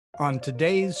on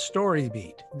today's Story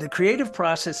Beat. The creative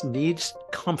process needs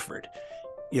comfort.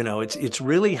 You know, it's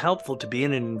really helpful to be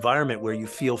in an environment where you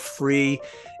feel free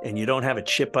and you don't have a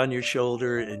chip on your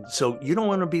shoulder. And so you don't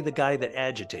want to be the guy that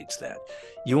agitates that.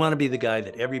 You want to be the guy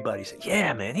that everybody says,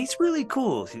 yeah, man, he's really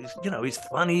cool. He's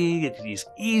funny. He's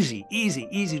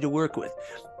easy to work with.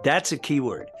 That's a key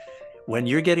word. When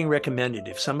you're getting recommended,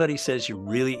 if somebody says you're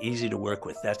really easy to work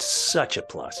with, that's such a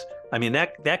plus. I mean,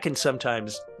 that can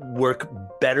sometimes work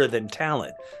better than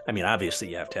talent. I mean, obviously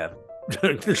you have to have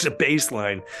there's a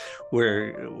baseline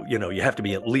where, you have to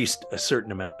be at least a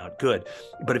certain amount good.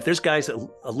 But if there's guys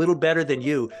a little better than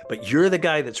you, but you're the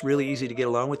guy that's really easy to get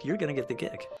along with, you're going to get the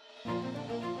gig.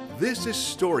 This is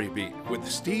StoryBeat with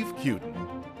Steve Cuden,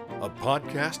 a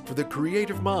podcast for the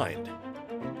creative mind.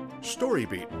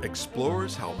 StoryBeat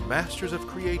explores how masters of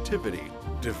creativity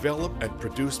develop and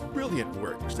produce brilliant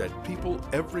works that people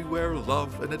everywhere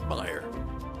love and admire.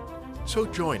 So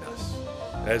join us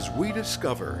as we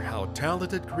discover how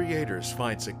talented creators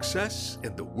find success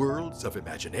in the worlds of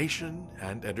imagination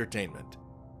and entertainment.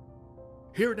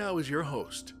 Here now is your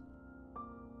host,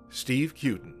 Steve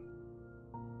Cuden.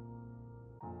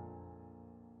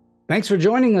 Thanks for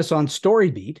joining us on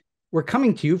Story Beat. We're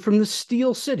coming to you from the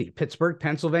Steel City, Pittsburgh,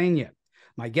 Pennsylvania.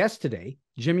 My guest today,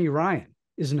 Jimmy Ryan,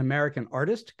 is an American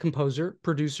artist, composer,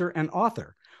 producer, and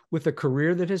author with a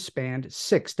career that has spanned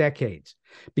 6 decades.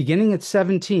 Beginning at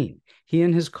 17, he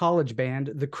and his college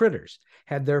band, The Critters,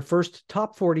 had their first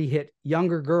top 40 hit,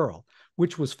 Younger Girl,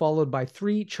 which was followed by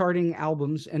 3 charting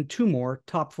albums and 2 more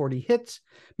top 40 hits,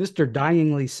 Mr.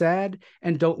 Dieingly Sad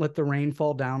and Don't Let the Rain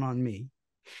Fall Down on Me.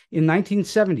 In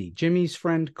 1970, Jimmy's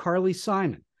friend Carly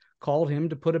Simon called him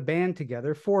to put a band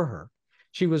together for her.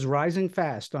 She was rising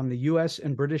fast on the US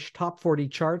and British top 40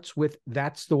 charts with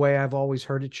That's the Way I've Always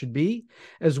Heard It Should Be,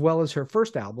 as well as her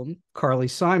first album, Carly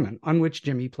Simon, on which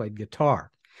Jimmy played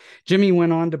guitar. Jimmy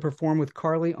went on to perform with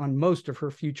Carly on most of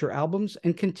her future albums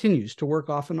and continues to work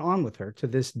off and on with her to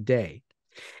this day.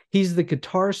 He's the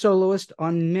guitar soloist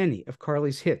on many of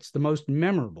Carly's hits, the most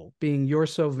memorable being You're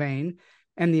So Vain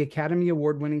and the Academy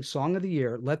Award-winning Song of the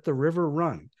Year, Let the River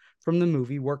Run, from the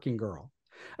movie Working Girl.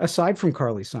 Aside from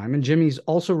Carly Simon, Jimmy's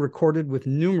also recorded with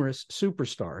numerous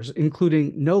superstars,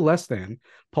 including no less than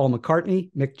Paul McCartney,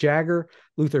 Mick Jagger,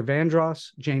 Luther Vandross,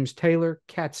 James Taylor,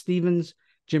 Cat Stevens,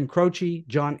 Jim Croce,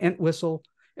 John Entwistle,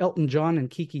 Elton John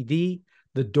and Kiki Dee,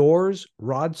 The Doors,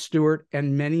 Rod Stewart,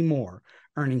 and many more,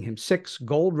 earning him 6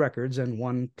 gold records and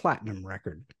 1 platinum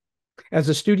record. As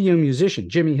a studio musician,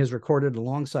 Jimmy has recorded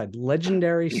alongside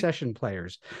legendary session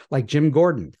players like Jim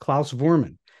Gordon, Klaus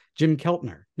Voormann, Jim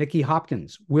Keltner, Nicky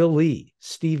Hopkins, Will Lee,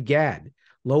 Steve Gadd,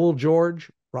 Lowell George,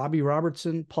 Robbie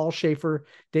Robertson, Paul Schaefer,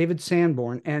 David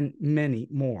Sanborn, and many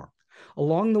more.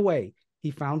 Along the way, he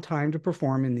found time to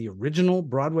perform in the original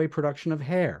Broadway production of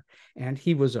Hair, and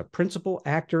he was a principal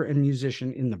actor and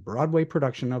musician in the Broadway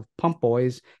production of Pump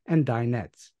Boys and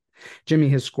Dinettes. Jimmy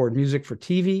has scored music for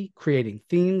TV, creating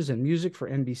themes and music for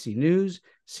NBC News,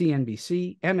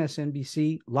 CNBC,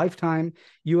 MSNBC, Lifetime,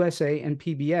 USA, and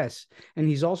PBS, and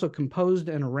he's also composed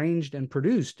and arranged and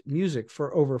produced music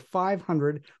for over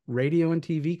 500 radio and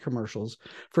TV commercials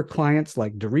for clients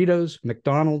like Doritos,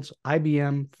 McDonald's,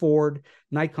 IBM, Ford,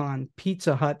 Nikon,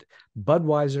 Pizza Hut,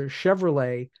 Budweiser,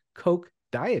 Chevrolet, Coke,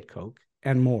 Diet Coke,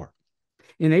 and more.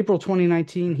 In April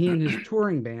 2019, he and his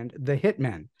touring band, The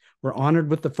Hitmen, were honored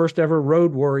with the first ever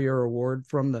Road Warrior Award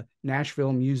from the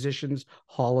Nashville Musicians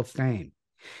Hall of Fame.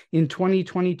 In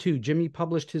 2022, Jimmy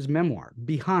published his memoir,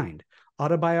 Behind,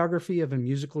 Autobiography of a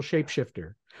Musical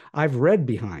Shapeshifter. I've read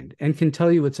Behind and can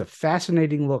tell you it's a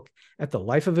fascinating look at the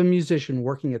life of a musician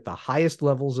working at the highest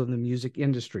levels of the music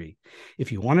industry.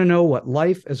 If you want to know what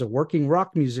life as a working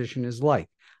rock musician is like,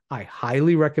 I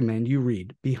highly recommend you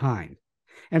read Behind.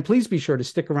 And please be sure to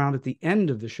stick around at the end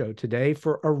of the show today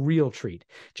for a real treat.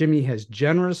 Jimmy has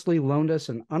generously loaned us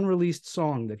an unreleased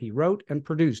song that he wrote and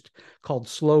produced called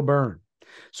Slow Burn.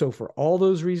 So for all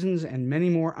those reasons and many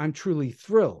more, I'm truly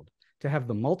thrilled to have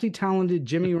the multi-talented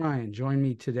Jimmy Ryan join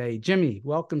me today. Jimmy,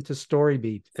 welcome to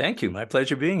StoryBeat. Thank you. My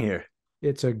pleasure being here.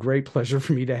 It's a great pleasure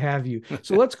for me to have you.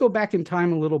 So let's go back in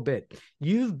time a little bit.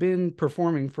 You've been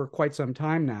performing for quite some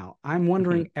time now. I'm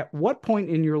wondering, at what point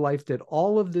in your life did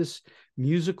all of this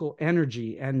musical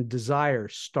energy and desire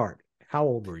start? How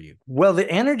old were you? Well, the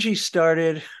energy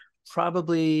started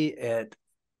probably at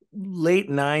late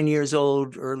 9 years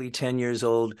old, early 10 years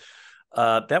old.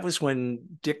 That was when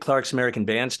Dick Clark's American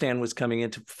Bandstand was coming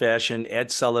into fashion,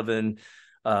 Ed Sullivan,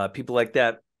 people like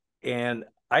that. And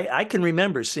I can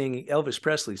remember seeing Elvis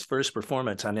Presley's first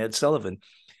performance on Ed Sullivan.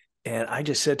 And I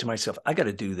just said to myself, I got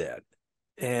to do that.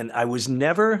 And I was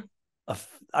never,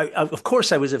 of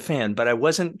course I was a fan, but I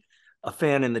wasn't a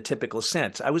fan in the typical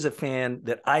sense. I was a fan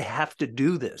that I have to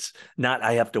do this, not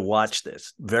I have to watch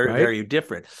this. Very, very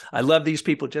different. I love these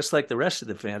people just like the rest of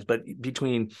the fans, but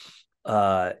between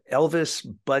Elvis,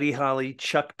 Buddy Holly,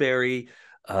 Chuck Berry,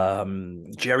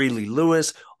 Jerry Lee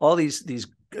Lewis, all these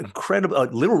incredible.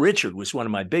 Little Richard was one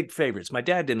of my big favorites. My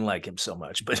dad didn't like him so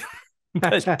much, but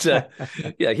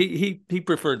yeah, he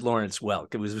preferred Lawrence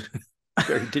Welk. It was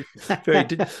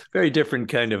very different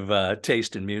kind of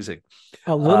taste in music.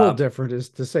 A little different, is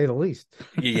to say the least.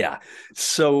 Yeah.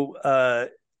 So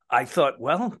I thought,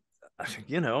 well,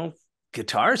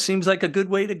 guitar seems like a good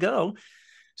way to go.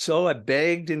 So I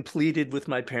begged and pleaded with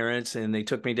my parents, and they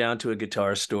took me down to a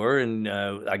guitar store, and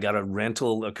I got a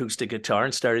rental acoustic guitar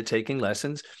and started taking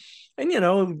lessons. And,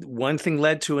 one thing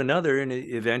led to another, and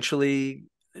eventually,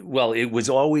 well, it was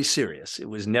always serious. It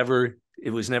was never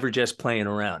just playing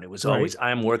around. It was always,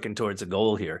 I'm working towards a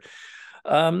goal here.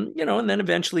 And then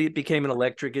eventually it became an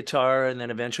electric guitar. And then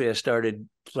eventually I started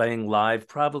playing live,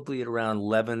 probably at around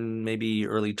 11, maybe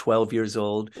early 12 years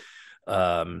old.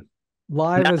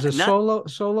 Live as a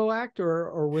solo act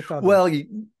or with others? Well,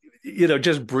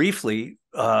 just briefly,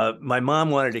 my mom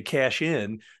wanted to cash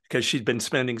in because she'd been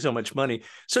spending so much money.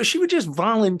 So she would just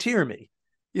volunteer me.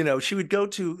 She would go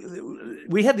to,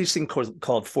 we had these things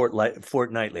called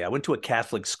fortnightly. I went to a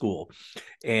Catholic school,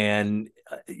 and,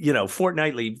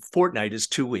 fortnight is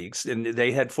 2 weeks, and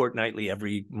they had fortnightly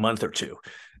every month or two.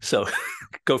 So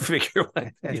go figure,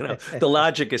 the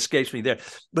logic escapes me there.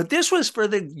 But this was for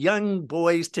the young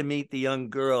boys to meet the young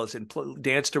girls and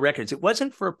dance to records. It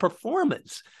wasn't for a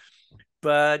performance.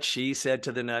 But she said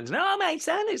to the nuns, "No, my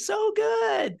son is so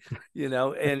good,"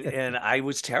 and I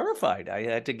was terrified. I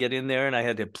had to get in there and I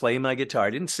had to play my guitar. I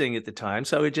didn't sing at the time,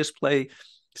 so I would just play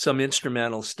some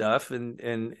instrumental stuff.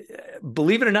 And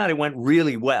believe it or not, it went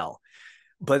really well.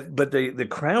 But the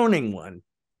crowning one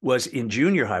was in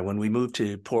junior high when we moved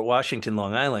to Port Washington,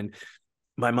 Long Island.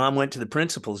 My mom went to the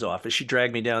principal's office. She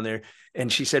dragged me down there,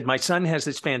 and she said, "My son has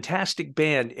this fantastic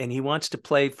band, and he wants to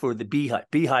play for the Beehive."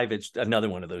 Beehive is another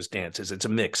one of those dances. It's a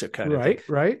mix of kind of thing.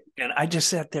 Right. And I just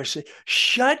sat there saying,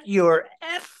 "Shut your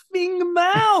effing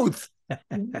mouth.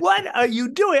 What are you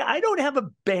doing? I don't have a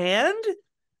band."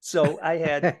 So I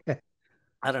had,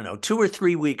 I don't know, 2 or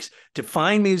 3 weeks to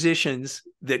find musicians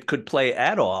that could play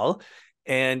at all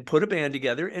and put a band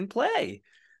together and play.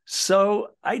 So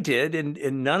I did,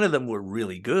 and none of them were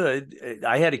really good.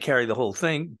 I had to carry the whole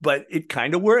thing, but it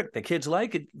kind of worked. The kids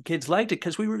liked it. Kids liked it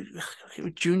because we were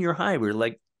junior high. We were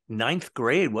like 9th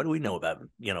grade. What do we know about,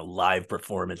 live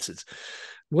performances?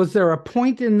 Was there a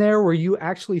point in there where you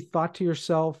actually thought to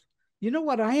yourself, you know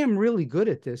what, I am really good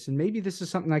at this, and maybe this is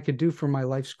something I could do for my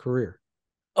life's career?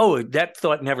 Oh, that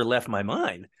thought never left my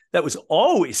mind. That was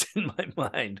always in my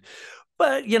mind.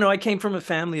 But, I came from a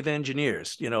family of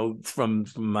engineers, from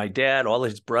my dad, all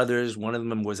his brothers. One of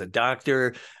them was a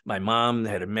doctor. My mom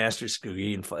had a master's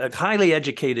degree, in a highly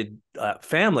educated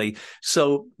family.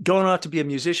 So going off to be a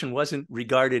musician wasn't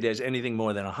regarded as anything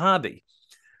more than a hobby.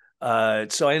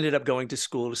 So I ended up going to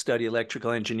school to study electrical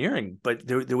engineering. But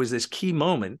there was this key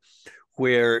moment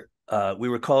where we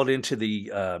were called into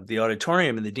the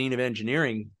auditorium, and the dean of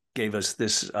engineering gave us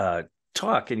this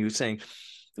talk, and he was saying,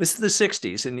 this is the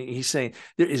 60s, and he's saying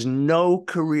there is no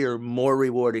career more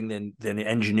rewarding than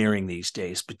engineering these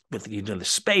days. But with the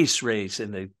space race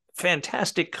and the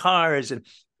fantastic cars and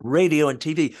radio and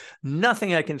TV,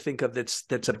 nothing I can think of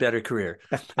that's a better career.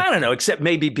 I don't know, except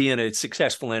maybe being a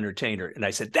successful entertainer. And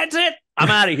I said, "That's it. I'm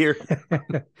out of here."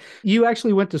 You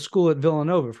actually went to school at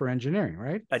Villanova for engineering,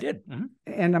 right? I did. Mm-hmm.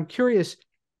 And I'm curious.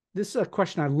 This is a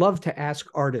question I love to ask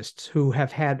artists who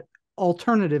have had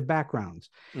alternative backgrounds.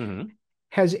 Mm-hmm.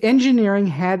 Has engineering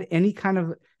had any kind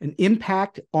of an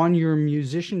impact on your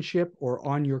musicianship or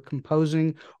on your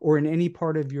composing or in any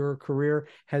part of your career?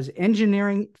 Has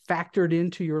engineering factored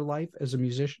into your life as a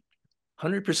musician?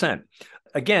 100%.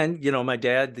 Again, my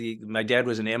dad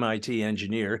was an MIT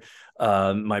engineer.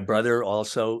 My brother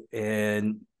also,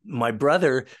 and my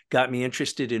brother got me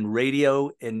interested in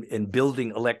radio and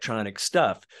building electronic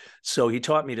stuff. So he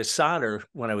taught me to solder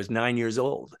when I was 9 years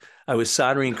old. I was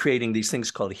soldering, creating these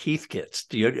things called Heath kits.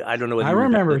 I don't know whether I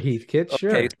remember Heath kits. Sure.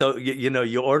 Okay, so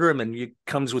you order them, and it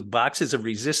comes with boxes of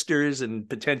resistors and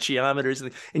potentiometers,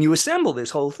 and you assemble this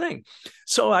whole thing.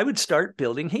 So I would start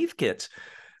building Heath kits.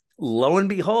 Lo and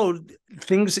behold,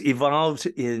 things evolved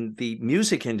in the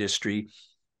music industry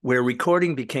where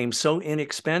recording became so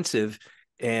inexpensive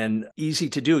and easy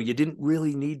to do. You didn't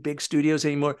really need big studios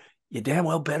anymore. You damn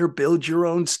well better build your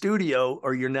own studio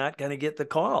or you're not going to get the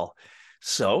call.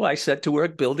 So I set to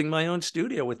work building my own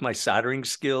studio with my soldering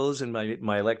skills and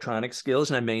my electronic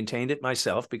skills, and I maintained it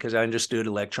myself because I understood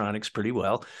electronics pretty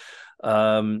well.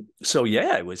 So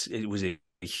yeah, it was a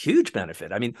huge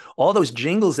benefit. I mean, all those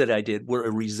jingles that I did were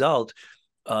a result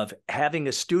of having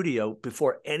a studio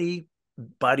before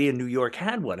anybody in New York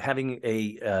had one, having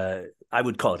I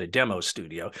would call it a demo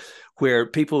studio, where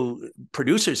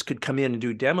producers could come in and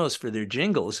do demos for their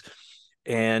jingles,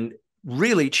 and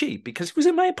really cheap, because it was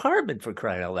in my apartment, for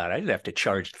crying out loud. I didn't have to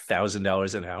charge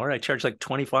 $1,000 an hour. I charged like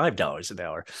 $25 an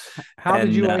hour. How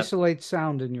did you isolate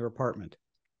sound in your apartment?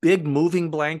 Big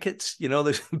moving blankets,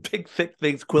 those big, thick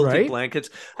things, quilted blankets.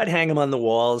 I'd hang them on the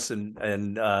walls,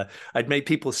 and I'd make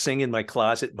people sing in my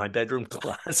closet, my bedroom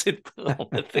closet. All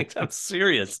the things. I'm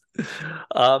serious.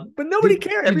 But nobody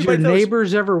cared. Did your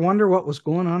neighbors ever wonder what was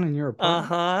going on in your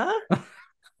apartment?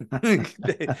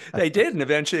 They did, and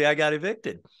eventually I got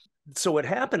evicted. So what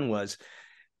happened was,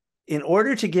 in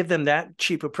order to give them that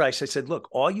cheaper price, I said, look,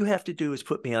 all you have to do is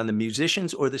put me on the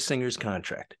musician's or the singer's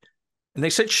contract. And they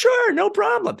said, sure, no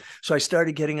problem. So I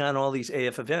started getting on all these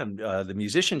AFFM, the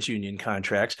musicians union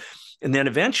contracts. And then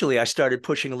eventually I started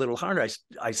pushing a little harder.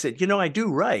 I said, I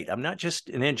do write. I'm not just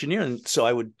an engineer. And so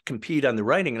I would compete on the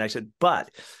writing. And I said,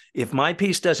 but if my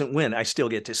piece doesn't win, I still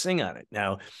get to sing on it.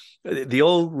 Now, the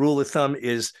old rule of thumb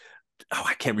is,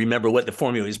 I can't remember what the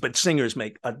formula is, but singers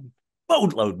make a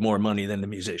boatload more money than the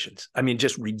musicians. I mean,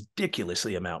 just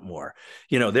ridiculously amount more.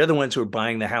 They're the ones who are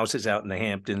buying the houses out in the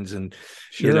Hamptons and,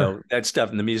 that stuff.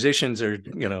 And the musicians are,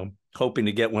 hoping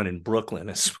to get one in Brooklyn,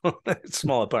 a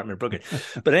small apartment in Brooklyn.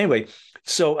 But anyway,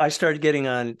 so I started getting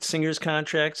on singers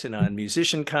contracts and on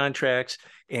musician contracts,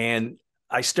 and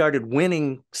I started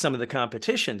winning some of the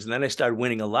competitions. And then I started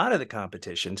winning a lot of the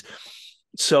competitions.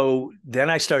 So then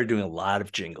I started doing a lot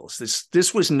of jingles.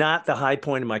 This was not the high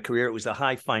point in my career. It was the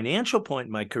high financial point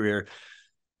in my career,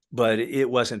 but it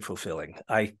wasn't fulfilling.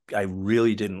 I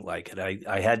really didn't like it.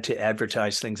 I had to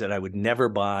advertise things that I would never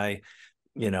buy,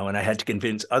 and I had to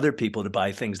convince other people to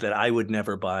buy things that I would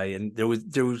never buy. And there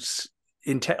was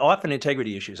often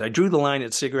integrity issues. I drew the line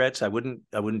at cigarettes. I wouldn't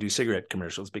do cigarette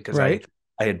commercials because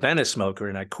I had been a smoker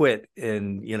and I quit.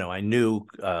 And, I knew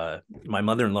my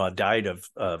mother-in-law died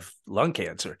of lung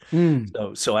cancer.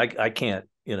 So I can't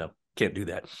do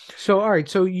that. So, all right.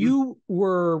 So you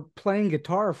were playing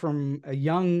guitar from a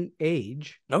young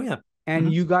age. Oh, yeah.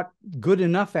 And you got good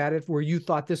enough at it where you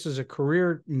thought this is a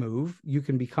career move. You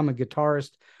can become a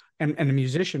guitarist and a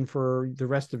musician for the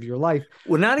rest of your life.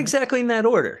 Well, not exactly in that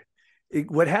order.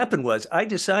 What happened was I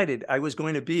decided I was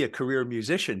going to be a career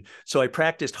musician. So I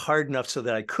practiced hard enough so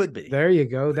that I could be. There you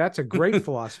go. That's a great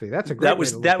philosophy. That's a great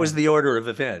that was the order of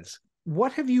events.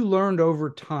 What have you learned over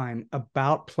time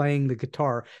about playing the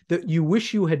guitar that you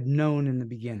wish you had known in the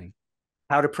beginning?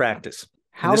 How to practice.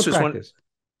 How to practice.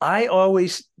 I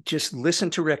always just listen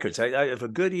to records. I have a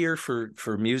good ear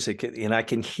for music, and I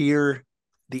can hear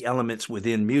the elements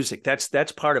within music.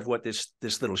 That's part of what this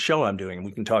little show I'm doing, and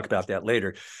we can talk about that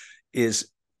later, is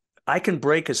I can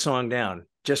break a song down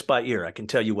just by ear. I can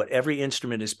tell you what every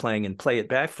instrument is playing and play it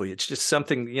back for you. It's just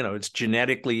something, it's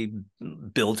genetically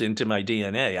built into my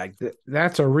DNA.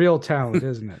 That's a real talent,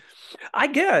 isn't it? I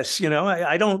guess,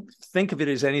 I don't think of it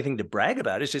as anything to brag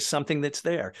about. It's just something that's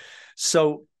there.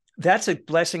 So that's a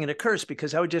blessing and a curse,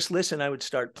 because I would just listen. I would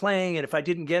start playing, and if I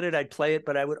didn't get it, I'd play it,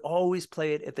 but I would always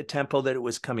play it at the tempo that it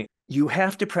was coming. You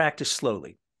have to practice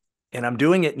slowly. And I'm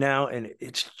doing it now, and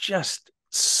it's just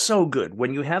so good.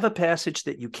 When you have a passage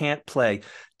that you can't play,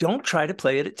 don't try to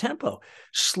play it at tempo.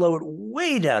 Slow it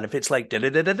way down. If it's like da da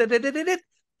da da da da da da,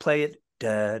 play it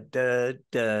da da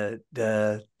da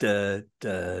da da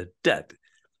da da.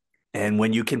 And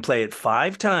when you can play it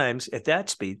 5 times at that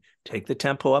speed, take the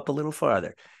tempo up a little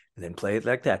farther, and then play it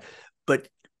like that. But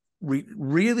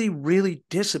really, really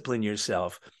discipline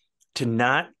yourself to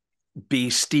not be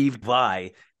Steve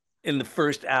Vai in the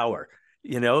first hour.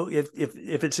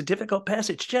 If it's a difficult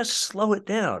passage, just slow it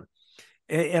down.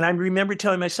 And I remember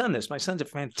telling my son this. My son's a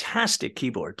fantastic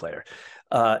keyboard player.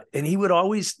 And he would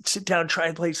always sit down and try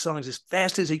and play songs as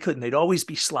fast as he could, and they'd always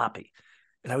be sloppy.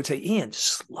 And I would say, Ian,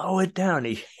 slow it down.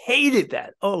 He hated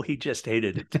that. Oh, he just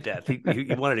hated it to death.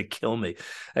 He wanted to kill me.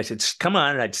 I said, come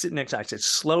on. And I'd sit next to him. I said,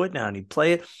 slow it down. He'd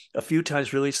play it a few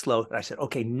times really slow. And I said,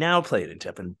 okay, now play it in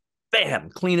tempo. And bam,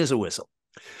 clean as a whistle.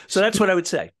 So that's what I would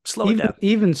say. Slow it down.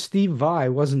 Even Steve Vai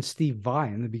wasn't Steve Vai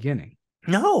in the beginning.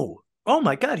 No. Oh,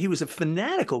 my God. He was a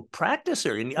fanatical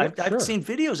practicer. And I've seen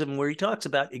videos of him where he talks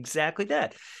about exactly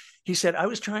that. He said, I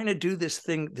was trying to do this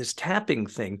tapping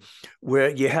thing where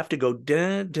you have to go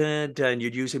da, da, da, and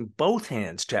you're using both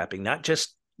hands tapping, not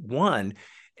just one.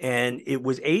 And it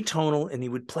was atonal, and he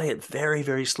would play it very,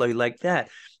 very slowly like that.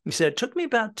 He said, it took me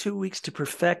about 2 weeks to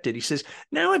perfect it. He says,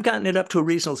 now I've gotten it up to a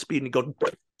reasonable speed, and he goes,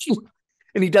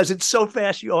 and he does it so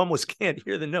fast you almost can't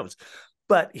hear the notes.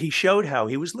 But he showed how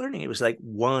he was learning. It was like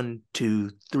 1,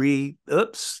 2, 3,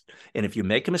 oops. And if you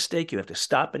make a mistake, you have to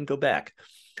stop and go back.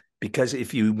 Because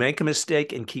if you make a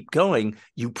mistake and keep going,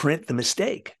 you print the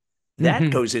mistake.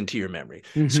 That goes into your memory.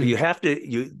 So you have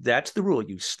to, that's the rule.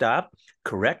 You stop,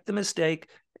 correct the mistake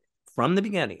from the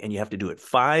beginning, and you have to do it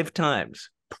 5 times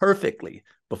perfectly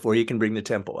before you can bring the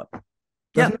tempo up.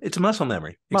 Yeah, it's muscle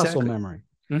memory. Muscle memory.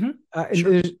 Sure.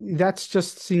 That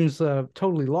just seems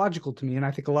totally logical to me. And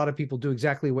I think a lot of people do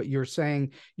exactly what you're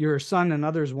saying your son and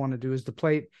others want to do, is to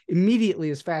play it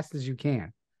immediately as fast as you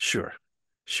can. Sure.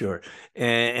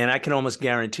 And I can almost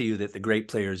guarantee you that the great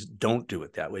players don't do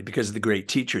it that way, because the great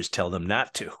teachers tell them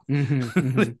not to.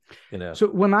 You know. So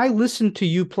when I listen to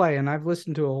you play, and I've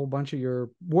listened to a whole bunch of your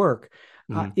work,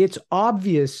 it's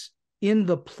obvious in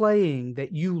the playing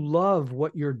that you love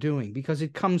what you're doing, because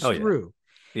it comes through.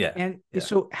 Yeah. And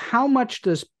so how much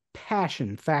does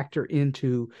passion factor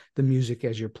into the music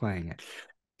as you're playing it?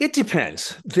 It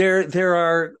depends. There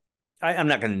are, I'm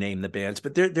not going to name the bands,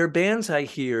 but there are bands I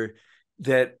hear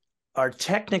that are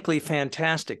technically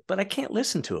fantastic, but I can't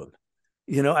listen to them.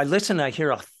 You know, I hear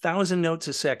 1,000 notes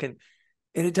a second,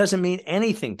 and it doesn't mean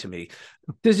anything to me.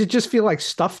 Does it just feel like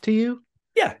stuff to you?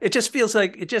 Yeah, it just feels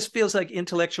like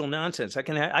intellectual nonsense. I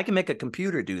can make a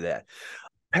computer do that.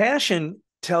 Passion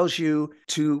tells you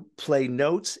to play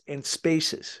notes and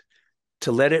spaces,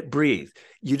 to let it breathe.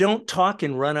 You don't talk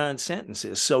in run-on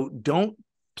sentences, so don't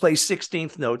play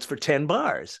 16th notes for 10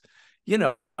 bars. You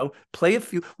know, play a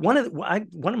few. One of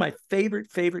my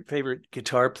favorite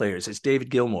guitar players is David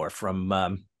Gilmour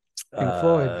from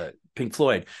Pink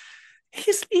Floyd.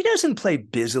 He doesn't play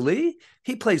busily.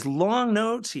 He plays long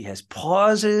notes. He has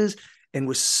pauses, and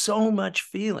with so much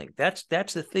feeling. That's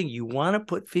the thing. You want to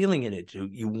put feeling in it.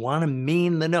 You want to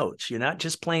mean the notes. You're not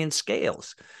just playing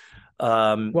scales.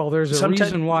 Well, there's a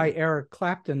reason why Eric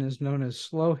Clapton is known as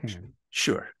Slowhand.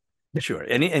 Sure.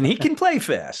 And he can play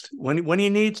fast when he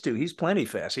needs to. He's plenty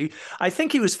fast. I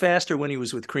think he was faster when he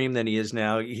was with Cream than he is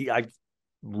now. I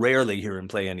rarely hear him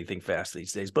play anything fast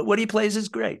these days, but what he plays is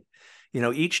great. You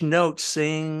know, each note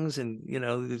sings, and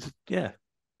yeah.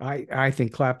 I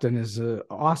think Clapton is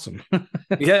awesome.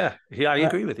 Yeah, I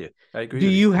agree with you. Do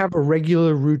you have a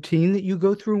regular routine that you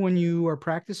go through when you are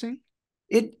practicing?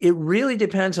 It really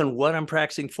depends on what I'm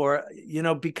practicing for. You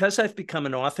know, because I've become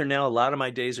an author now, a lot of my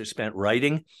days are spent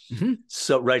writing.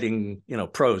 So writing,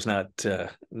 prose, not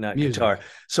music. Guitar.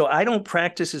 So I don't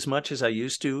practice as much as I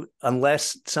used to,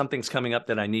 unless something's coming up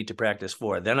that I need to practice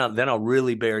for. Then I'll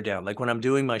really bear down. Like when I'm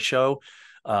doing my show,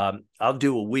 I'll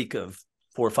do a week of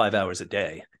 4 or 5 hours a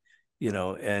day.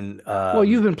 And well,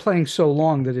 you've been playing so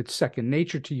long that it's second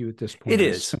nature to you at this point.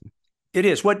 It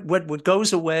is. What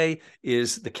goes away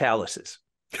is the calluses.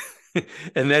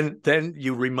 And then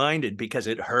you're reminded, because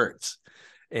it hurts,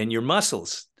 and your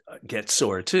muscles get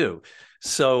sore too.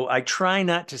 So I try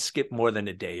not to skip more than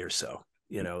a day or so.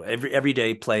 Every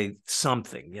day play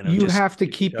something. You have to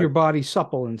keep your body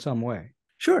supple in some way.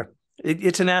 Sure.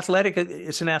 It's an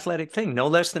athletic thing, no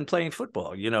less than playing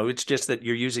football. It's just that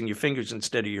you're using your fingers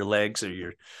instead of your legs or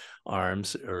your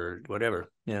arms or whatever.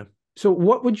 Yeah. So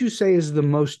what would you say is the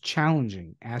most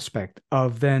challenging aspect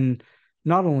of then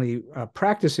not only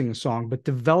practicing a song, but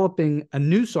developing a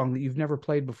new song that you've never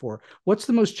played before? What's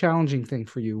the most challenging thing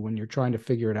for you when you're trying to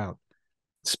figure it out?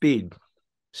 Speed.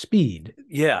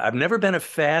 Yeah. I've never been a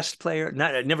fast player.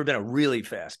 I've never been a really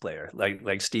fast player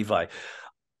like Steve Vai.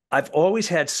 I've always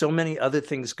had so many other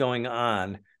things going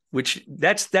on, which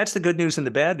that's the good news and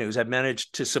the bad news. I've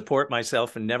managed to support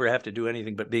myself and never have to do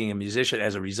anything but being a musician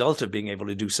as a result of being able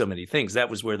to do so many things. That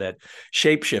was where that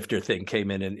shapeshifter thing came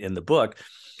in the book.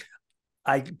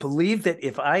 I believe that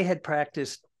if I had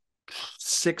practiced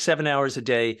 6-7 hours a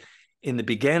day in the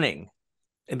beginning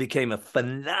and became a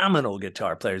phenomenal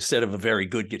guitar player instead of a very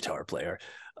good guitar player,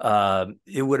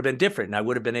 it would have been different, and I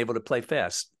would have been able to play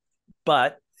fast.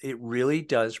 But it really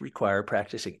does require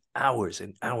practicing hours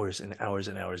and hours and hours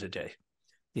and hours a day,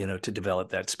 to develop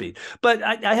that speed. But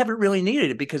I haven't really needed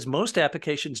it, because most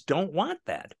applications don't want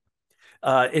that.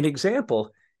 An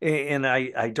example, and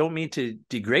I don't mean to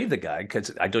degrade the guy,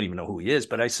 because I don't even know who he is,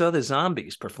 but I saw the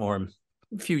Zombies perform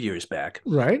a few years back,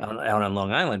 right, out on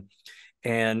Long Island.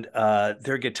 And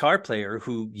their guitar player,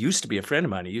 who used to be a friend of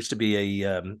mine, he used to be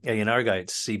a A&R guy at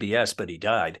CBS, but he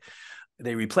died.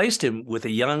 They replaced him with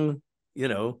a young,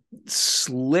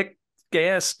 slick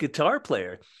gas guitar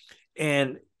player.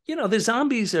 And, the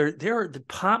Zombies they're the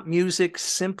pop music,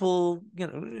 simple,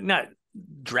 not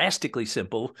drastically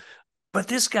simple, but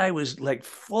this guy was like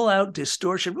full out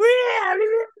distortion.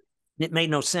 It made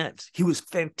no sense. He was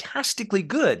fantastically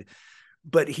good,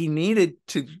 but he needed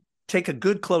to take a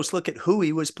good close look at who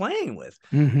he was playing with.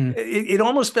 Mm-hmm. It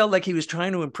almost felt like he was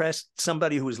trying to impress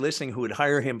somebody who was listening who would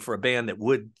hire him for a band that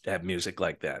would have music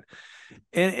like that.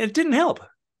 And it didn't help.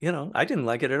 I didn't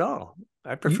like it at all.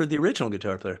 I preferred the original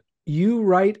guitar player. You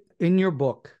write in your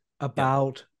book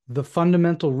about the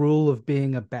fundamental rule of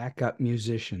being a backup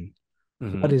musician.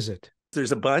 Mm-hmm. What is it?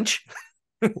 There's a bunch.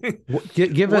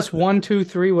 Give us 1, 2,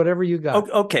 3, whatever you got.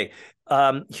 Okay.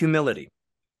 Humility.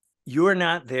 You're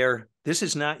not there. This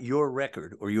is not your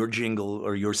record or your jingle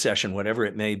or your session, whatever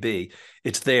it may be.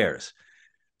 It's theirs.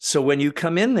 So when you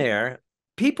come in there,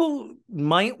 people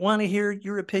might want to hear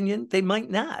your opinion. They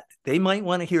might not. They might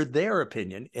want to hear their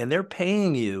opinion, and they're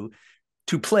paying you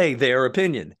to play their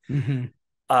opinion. Mm-hmm.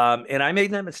 And I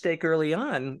made that mistake early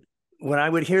on when I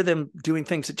would hear them doing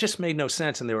things that just made no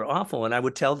sense and they were awful, and I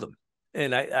would tell them.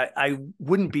 And I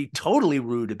wouldn't be totally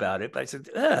rude about it, but I said,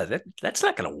 that's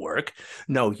not going to work.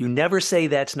 No, you never say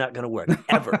that's not going to work,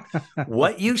 ever.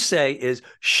 What you say is,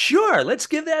 sure, let's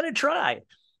give that a try.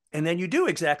 And then you do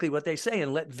exactly what they say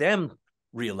and let them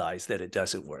realize that it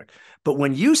doesn't work. But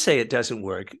when you say it doesn't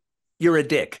work, you're a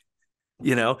dick,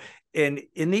 And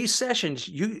in these sessions,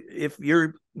 if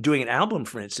you're doing an album,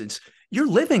 for instance, you're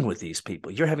living with these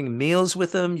people. You're having meals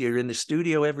with them. You're in the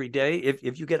studio every day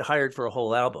if you get hired for a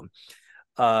whole album.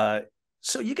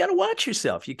 So you got to watch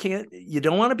yourself. You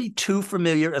don't want to be too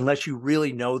familiar unless you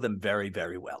really know them very,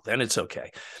 very well. Then it's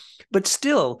okay. But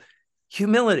still,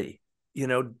 humility,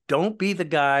 don't be the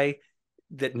guy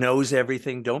that knows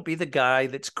everything. Don't be the guy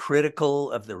that's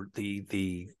critical of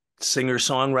the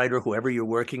singer-songwriter, whoever you're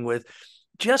working with.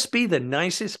 Just be the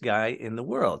nicest guy in the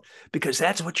world, because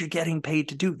that's what you're getting paid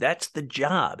to do. That's the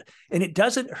job. And it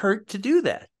doesn't hurt to do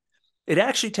that. It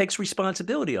actually takes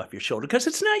responsibility off your shoulder because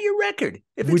it's not your record.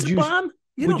 If it's a bomb,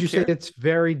 you don't care. Would you say it's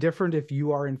very different if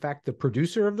you are, in fact, the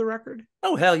producer of the record?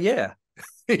 Oh, hell yeah.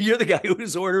 You're the guy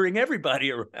who's ordering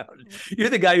everybody around.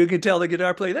 You're the guy who can tell the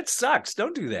guitar player, that sucks.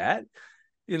 Don't do that.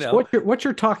 So what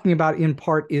you're talking about in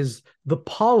part is the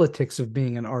politics of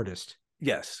being an artist.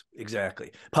 Yes,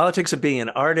 exactly. Politics of being an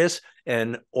artist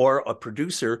or a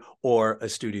producer or a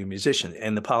studio musician.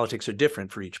 And the politics are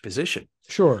different for each position.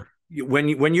 Sure.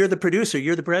 When you're the producer,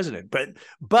 you're the president.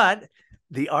 But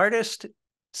the artist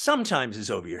sometimes is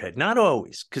over your head. Not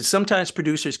always, because sometimes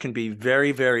producers can be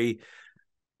very, very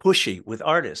pushy with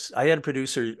artists. I had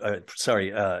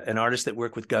an artist that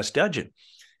worked with Gus Dudgeon.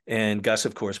 And Gus,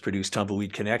 of course, produced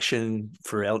Tumbleweed Connection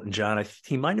for Elton John.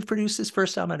 He might have produced his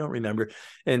first album, I don't remember,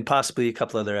 and possibly a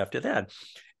couple other after that.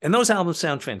 And those albums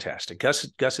sound fantastic.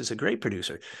 Gus is a great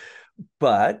producer.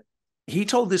 But he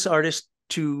told this artist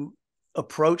to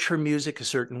approach her music a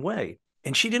certain way,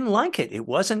 and she didn't like it. It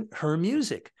wasn't her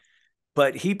music.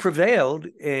 But he prevailed,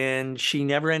 and she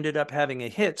never ended up having a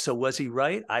hit. So was he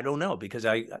right? I don't know, because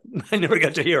I never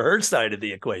got to hear her side of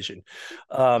the equation.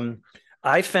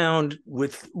 I found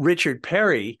with Richard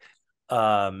Perry,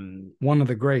 one of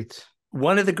the greats.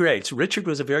 Richard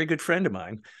was a very good friend of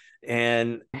mine.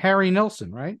 And Harry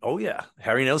Nilsson, right? Oh, yeah.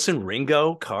 Harry Nilsson,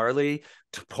 Ringo, Carly,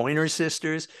 Pointer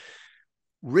Sisters.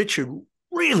 Richard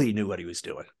really knew what he was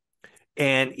doing.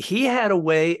 And he had a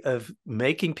way of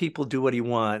making people do what he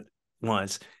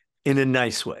wants in a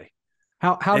nice way.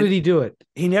 How did he do it?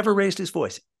 He never raised his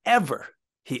voice, ever.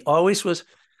 He always was,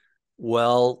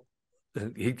 well...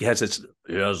 He has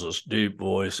this deep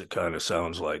voice. It kind of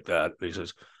sounds like that. He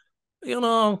says,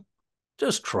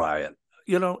 just try it.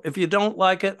 If you don't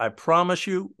like it, I promise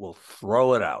you, we'll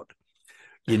throw it out.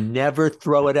 You never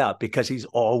throw it out because he's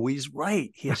always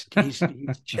right. He's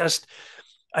just,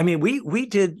 we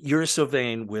did You're So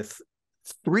Vain with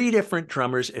 3 different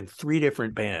drummers and 3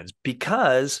 different bands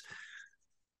because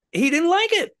he didn't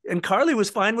like it. And Carly was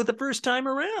fine with the first time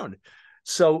around.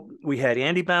 So we had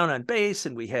Andy Bound on bass,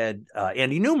 and we had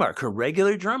Andy Newmark, her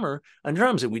regular drummer, on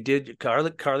drums. And we did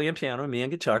Carly on piano, and me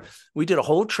on guitar. We did a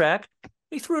whole track.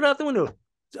 He threw it out the window.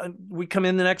 We come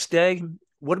in the next day.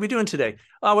 What are we doing today?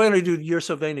 Oh, we're going to do You're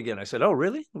So Vain again. I said, oh,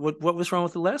 really? What was wrong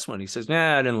with the last one? He says,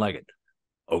 nah, I didn't like it.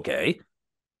 Okay.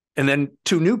 And then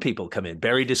 2 new people come in.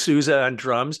 Barry D'Souza on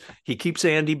drums. He keeps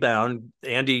Andy Bound.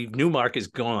 Andy Newmark is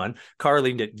gone.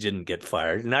 Carly didn't get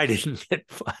fired, and I didn't get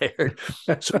fired.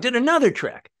 So I did another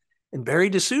track. And Barry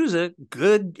D'Souza,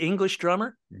 good English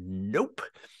drummer, nope.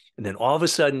 And then all of a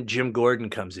sudden, Jim Gordon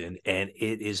comes in, and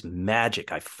it is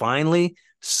magic. I finally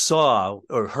saw,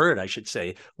 or heard, I should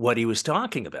say, what he was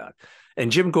talking about.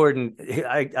 And Jim Gordon,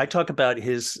 I talk about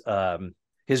his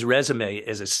resume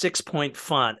as a 6-point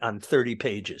font on 30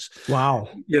 pages. Wow.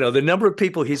 The number of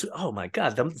people oh my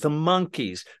God, the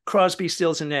Monkees, Crosby,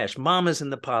 Stills and Nash, Mamas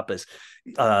and the Papas,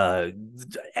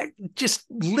 just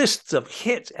lists of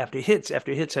hits after hits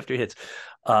after hits after hits.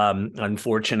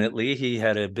 Unfortunately, he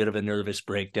had a bit of a nervous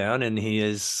breakdown, and he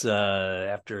is,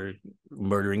 after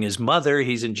murdering his mother,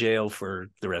 he's in jail for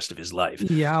the rest of his life.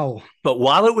 Yeah. But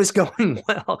while it was going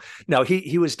well, now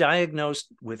he was diagnosed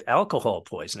with alcohol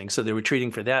poisoning, so they were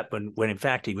treating for that, but when in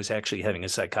fact he was actually having a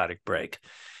psychotic break,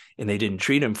 and they didn't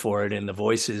treat him for it, and the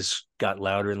voices got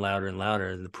louder and louder and louder,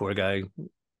 and the poor guy,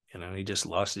 he just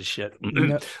lost his shit,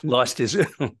 lost his.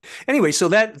 Anyway, so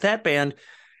that band.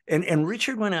 And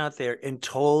Richard went out there and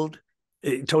told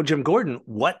Jim Gordon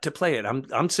what to play it.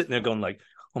 I'm sitting there going like,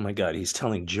 oh my God, he's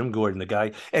telling Jim Gordon, the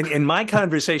guy. And my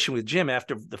conversation with Jim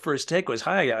after the first take was,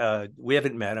 hi, we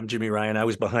haven't met. I'm Jimmy Ryan. I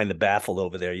was behind the baffle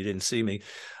over there. You didn't see me.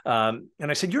 And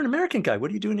I said, you're an American guy. What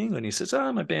do you do in England? He says,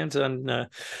 my band's on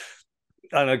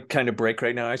a kind of break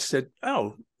right now. I said,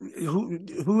 oh,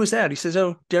 who was that? He says,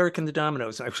 oh, Derek and the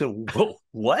Dominoes. And I said, whoa,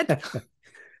 what?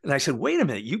 And I said, wait a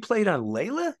minute, you played on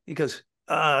Layla? He goes,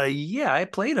 yeah, I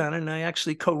played on it, and I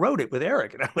actually co-wrote it with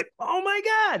Eric. And I'm like, oh my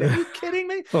God, are you kidding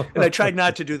me? And I tried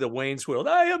not to do the Wayne's World,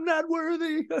 I am not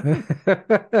worthy.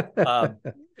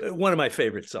 One of my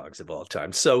favorite songs of all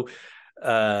time. So,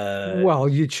 well,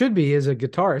 you should be as a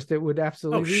guitarist. It would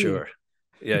absolutely be. Sure.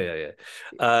 Yeah.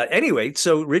 Anyway,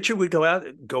 so Richard would go out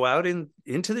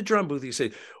into the drum booth. He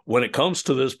said, when it comes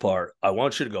to this part, I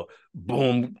want you to go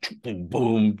boom, boom,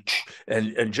 boom,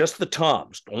 and just the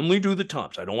toms. Only do the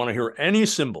toms. I don't want to hear any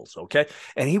cymbals, okay?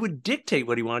 And he would dictate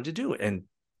what he wanted to do. And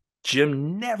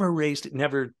Jim never raised it,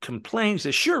 never complained. He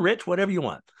said, sure, Rich, whatever you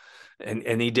want.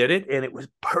 And he did it, and it was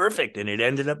perfect, and it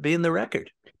ended up being the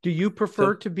record. Do you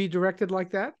prefer to be directed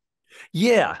like that?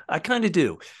 Yeah, I kind of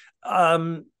do.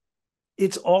 For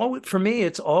me,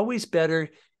 it's always better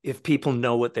if people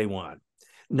know what they want.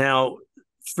 Now,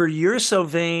 for You're So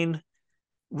Vain,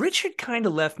 Richard kind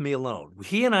of left me alone.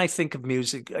 He and I think of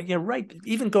music, right,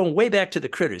 even going way back to the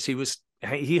Critters.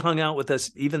 He hung out with us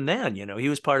even then, he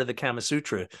was part of the Kama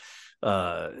Sutra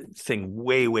thing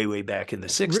way, way, way back in the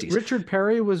 60s. Richard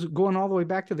Perry was going all the way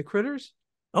back to the Critters?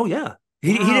 Oh, yeah.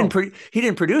 He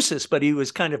didn't produce this, but he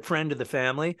was kind of friend of the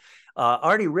family.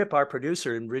 Artie Ripp, our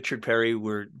producer, and Richard Perry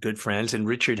were good friends, and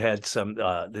Richard had some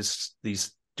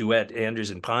these duet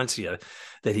Anders and Poncia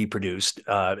that he produced,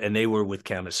 and they were with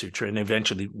Kama Sutra, and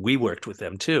eventually we worked with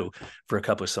them too for a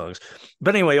couple of songs.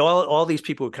 But anyway, all these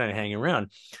people were kind of hanging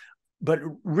around. But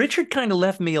Richard kind of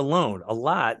left me alone a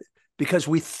lot because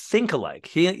we think alike.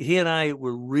 He and I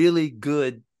were really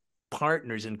good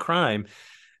partners in crime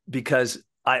because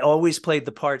I always played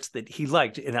the parts that he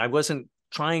liked, and I wasn't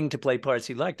trying to play parts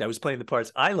he liked. I was playing the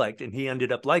parts I liked, and he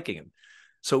ended up liking them.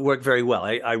 So it worked very well.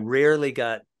 I rarely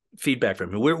got feedback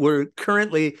from him. We're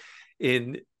currently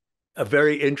in a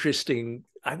very interesting,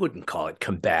 I wouldn't call it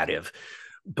combative,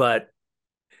 but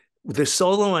the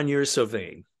solo on You're So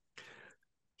Vain,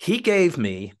 he gave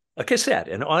me a cassette,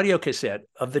 an audio cassette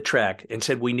of the track, and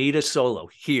said, we need a solo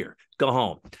here, go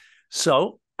home.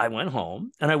 So I went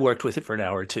home and I worked with it for an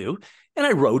hour or two, and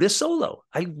I wrote a solo.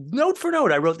 Note for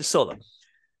note, I wrote the solo.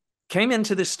 Came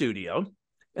into the studio,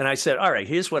 and I said, all right,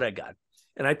 here's what I got.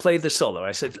 And I played the solo.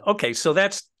 I said, okay, so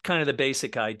that's kind of the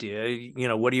basic idea.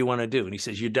 What do you want to do? And he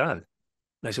says, you're done.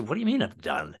 And I said, what do you mean I'm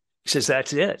done? He says,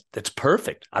 that's it. That's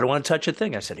perfect. I don't want to touch a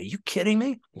thing. I said, are you kidding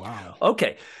me? Wow.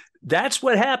 Okay. That's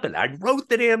what happened. I wrote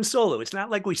the damn solo. It's not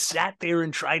like we sat there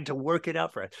and tried to work it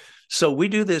out for it. So we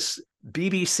do this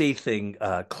BBC thing,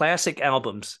 classic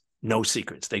albums, no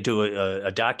secrets. They do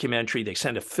a documentary. They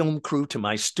send a film crew to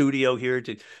my studio here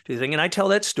to do the thing. And I tell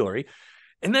that story.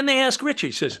 And then they ask Richie,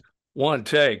 he says, one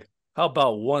take. How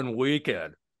about one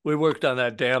weekend? We worked on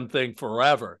that damn thing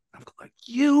forever. I'm like,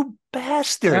 you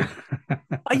bastard.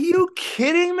 Are you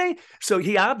kidding me? So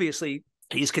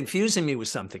he's confusing me with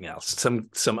something else,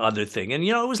 some other thing. And,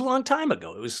 it was a long time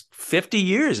ago. It was 50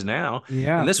 years now.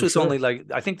 Yeah. And this was only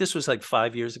I think this was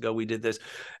 5 years ago we did this.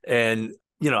 And,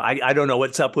 I don't know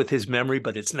what's up with his memory,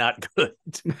 but it's not good.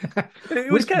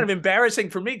 It was kind of embarrassing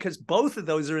for me because both of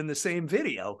those are in the same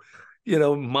video.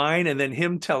 Mine and then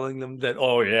him telling them that,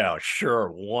 oh, yeah, sure,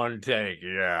 one take,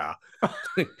 yeah.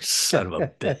 Son of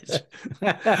a bitch.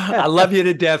 I love you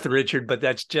to death, Richard, but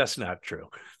that's just not true.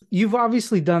 You've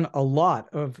obviously done a lot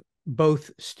of both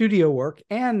studio work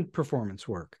and performance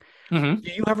work. Mm-hmm.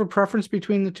 Do you have a preference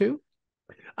between the two?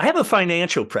 I have a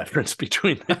financial preference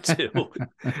between the two.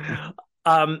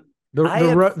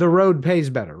 The road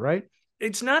pays better, right?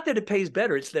 It's not that it pays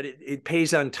better. It's that it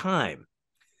pays on time.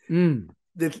 Mm.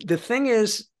 The thing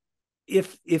is,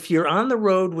 if you're on the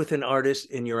road with an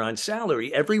artist and you're on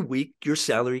salary, every week your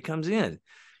salary comes in.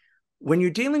 When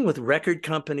you're dealing with record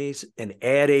companies and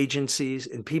ad agencies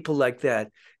and people like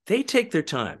that, they take their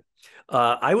time.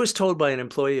 I was told by an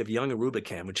employee of Young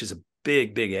Rubicam, which is a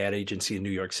big ad agency in New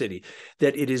York City,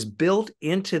 that it is built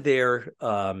into their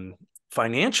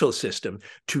financial system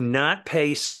to not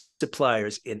pay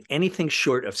suppliers in anything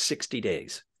short of 60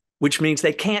 days, which means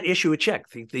they can't issue a check.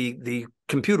 The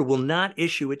computer will not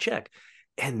issue a check.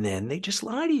 And then they just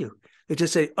lie to you. They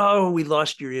just say, oh, we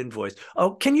lost your invoice.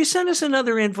 Oh, can you send us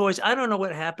another invoice? I don't know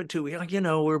what happened to it. You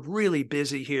know, we're really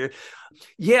busy here.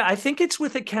 Yeah, I think it's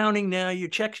with accounting now. Your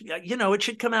check, you know, it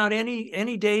should come out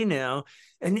any day now.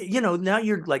 And, you know, now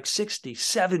you're like 60,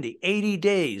 70, 80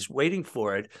 days waiting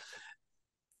for it.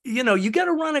 You know, you got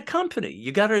to run a company.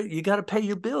 You got to pay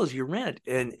your bills, your rent.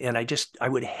 And I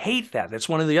would hate that. That's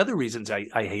one of the other reasons I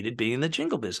hated being in the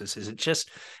jingle business, is it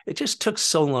just took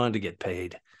so long to get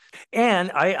paid.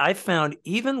 And I found,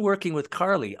 even working with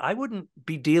Carly, I wouldn't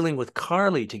be dealing with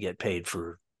Carly to get paid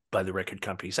by the record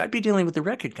companies. I'd be dealing with the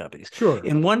record companies. Sure.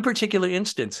 In one particular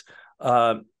instance,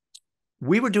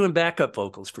 we were doing backup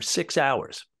vocals for 6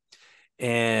 hours.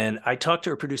 And I talked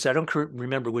to her producer. I don't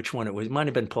remember which one it was. It might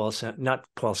have been not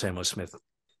Paul Samo-Smith.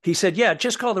 He said, yeah,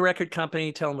 just call the record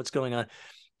company, tell them what's going on.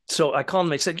 So I called him.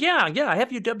 They said, yeah, I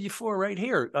have your W-4 right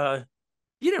here.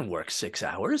 You didn't work 6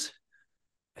 hours.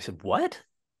 I said, what?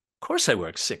 Of course I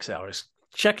worked 6 hours.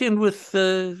 Check in with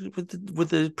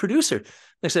the producer.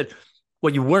 They said,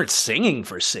 well, you weren't singing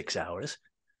for 6 hours.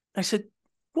 I said,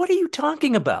 what are you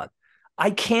talking about? I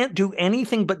can't do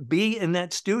anything but be in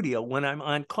that studio when I'm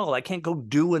on call. I can't go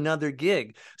do another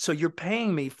gig. So you're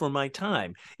paying me for my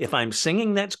time. If I'm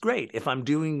singing, that's great. If I'm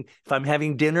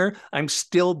having dinner, I'm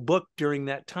still booked during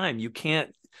that time. You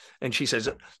can't. And she says,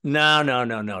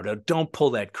 no, don't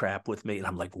pull that crap with me. And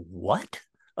I'm like, what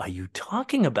are you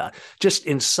talking about? Just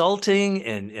insulting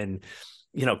and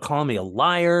you know, call me a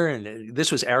liar. And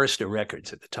this was Arista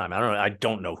Records at the time. I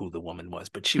don't know who the woman was,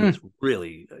 but she was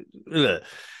really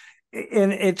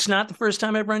and it's not the first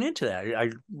time I've run into that.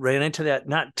 I ran into that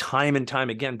not time and time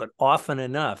again, but often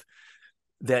enough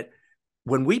that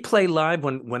when we play live,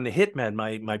 when the Hitmen,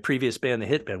 my previous band, the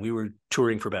Hitmen, we were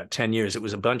touring for about 10 years. It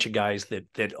was a bunch of guys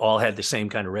that all had the same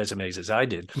kind of resumes as I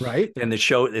did. Right. And the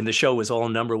show was all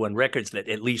 #1 records that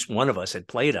at least one of us had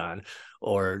played on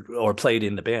or played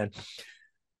in the band.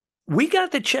 We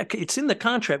got the check. It's in the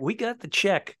contract. We got the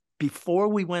check before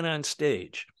we went on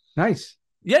stage. Nice.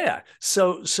 Yeah.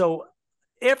 So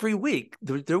every week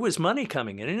there was money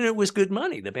coming in, and it was good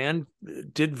money. The band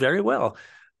did very well.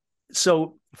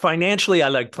 So financially, I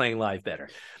like playing live better.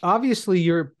 Obviously,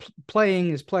 your playing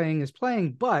is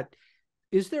playing, but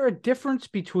is there a difference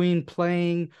between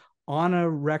playing on a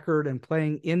record and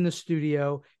playing in the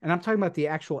studio? And I'm talking about the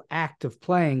actual act of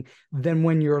playing than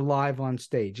when you're live on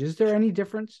stage. Is there any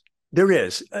difference? There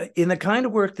is. In the kind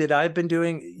of work that I've been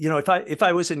doing, you know, if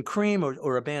I was in Cream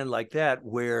or a band like that,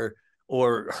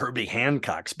 or Herbie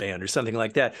Hancock's band or something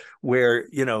like that, where,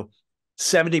 you know,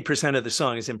 70% of the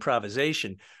song is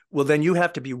improvisation, well, then you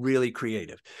have to be really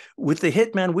creative. With the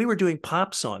Hitman, we were doing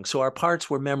pop songs, so our parts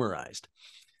were memorized.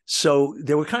 So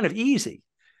they were kind of easy.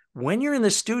 When you're in the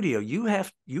studio, you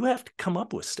have to come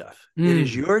up with stuff. It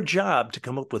is your job to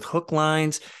come up with hook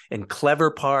lines and clever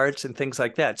parts and things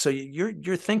like that. So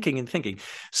you're thinking and thinking.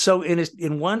 So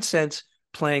in one sense,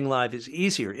 playing live is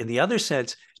easier. In the other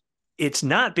sense, it's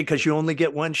not, because you only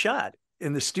get one shot.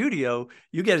 In the studio,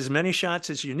 you get as many shots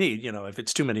as you need. You know, if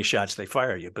it's too many shots, they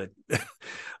fire you. But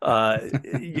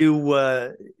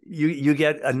you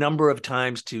get a number of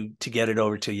times to get it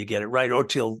over till you get it right, or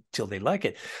till they like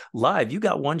it. Live, you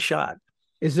got one shot.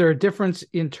 Is there a difference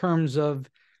in terms of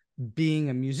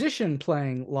being a musician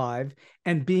playing live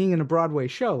and being in a Broadway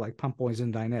show like Pump Boys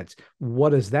and Dinettes?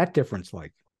 What is that difference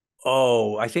like?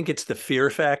 Oh, I think it's the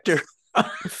fear factor.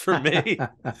 For me,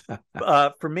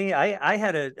 I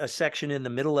had a section in the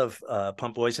middle of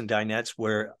Pump Boys and Dinettes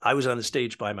where I was on the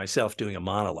stage by myself doing a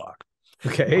monologue.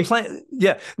 Okay.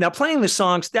 Now playing the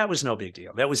songs, that was no big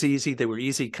deal. That was easy. They were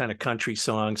easy kind of country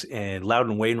songs, and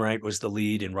Loudon Wainwright was the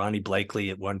lead, and Ronnie Blakely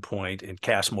at one point, and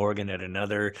Cass Morgan at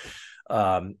another.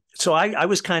 So I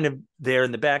was kind of there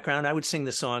in the background. I would sing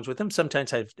the songs with them.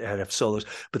 Sometimes I'd have solos,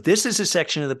 but this is a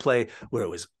section of the play where I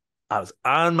was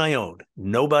on my own,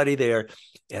 nobody there,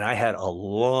 and I had a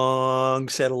long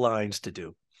set of lines to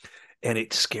do. And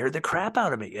it scared the crap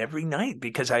out of me every night,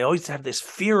 because I always have this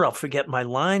fear I'll forget my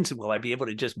lines. Will I be able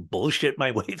to just bullshit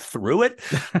my way through it?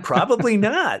 Probably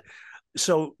not.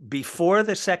 So before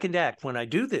the second act, when I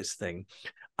do this thing,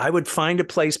 I would find a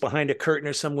place behind a curtain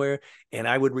or somewhere, and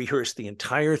I would rehearse the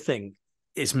entire thing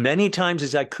as many times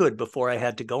as I could before I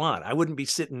had to go on. I wouldn't be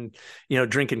sitting,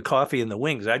 drinking coffee in the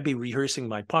wings. I'd be rehearsing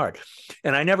my part.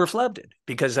 And I never flubbed it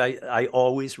because I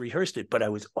always rehearsed it, but I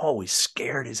was always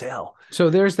scared as hell. So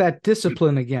there's that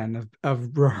discipline again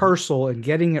of rehearsal and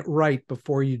getting it right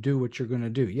before you do what you're going to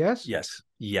do. Yes?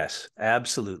 Yes,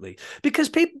 absolutely.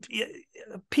 Because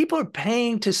people are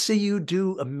paying to see you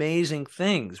do amazing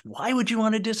things. Why would you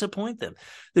want to disappoint them?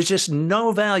 There's just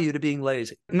no value to being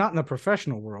lazy. Not in the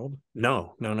professional world.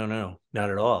 No, not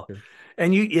at all. Sure.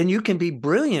 And you can be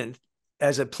brilliant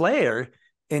as a player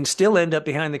and still end up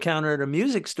behind the counter at a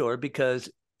music store because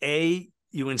A,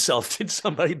 you insulted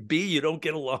somebody, B, you don't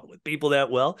get along with people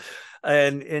that well,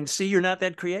 and C, you're not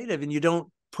that creative and you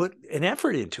don't put an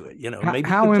effort into it. Maybe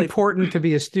how important to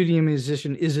be a studio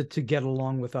musician is it to get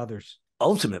along with others?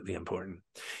 Ultimately important.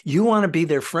 You want to be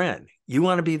their friend. You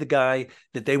want to be the guy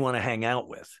that they want to hang out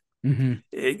with. Mm-hmm.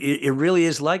 It really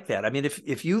is like that. I mean,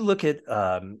 if you look at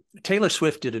Taylor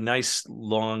Swift did a nice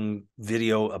long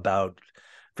video about,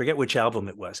 forget which album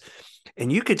it was,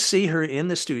 and you could see her in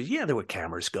the studio. Yeah, there were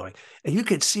cameras going, and you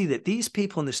could see that these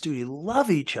people in the studio love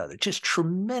each other, just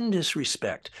tremendous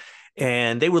respect.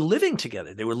 And they were living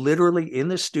together. They were literally in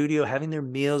the studio having their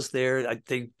meals there.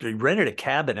 They rented a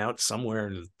cabin out somewhere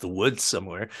in the woods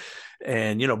somewhere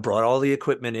and, brought all the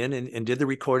equipment in and did the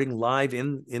recording live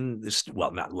in this.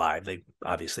 Well, not live.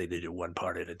 They did one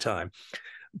part at a time.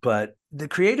 But the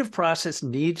creative process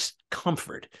needs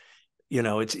comfort.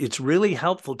 It's really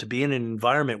helpful to be in an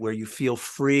environment where you feel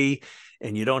free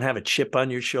and you don't have a chip on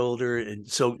your shoulder. And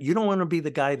so you don't want to be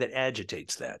the guy that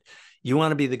agitates that. You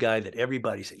want to be the guy that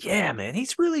everybody says, yeah, man,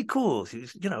 he's really cool.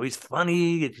 He's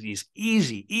funny. He's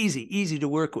easy to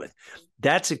work with.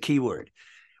 That's a key word.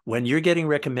 When you're getting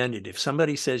recommended, if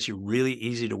somebody says you're really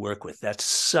easy to work with, that's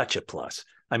such a plus.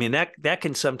 I mean, that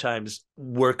can sometimes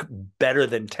work better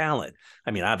than talent. I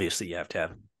mean, obviously you have to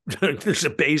have, there's a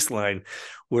baseline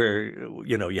where,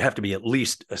 you have to be at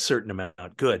least a certain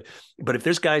amount good. But if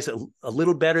there's guys a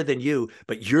little better than you,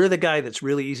 but you're the guy that's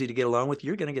really easy to get along with,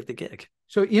 you're going to get the gig.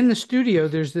 So in the studio,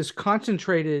 there's this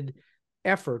concentrated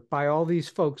effort by all these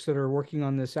folks that are working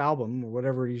on this album or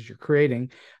whatever it is you're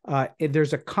creating.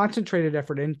 There's a concentrated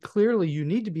effort, and clearly you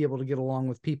need to be able to get along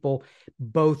with people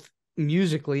both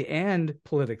musically and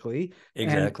politically.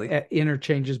 Exactly. And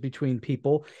interchanges between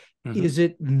people. Mm-hmm. Is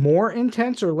it more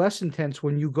intense or less intense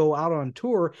when you go out on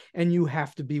tour and you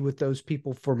have to be with those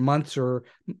people for months or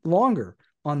longer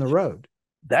on the road?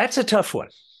 That's a tough one,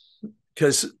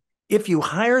 because if you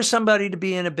hire somebody to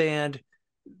be in a band,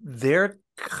 they're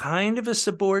kind of a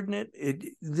subordinate.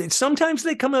 Sometimes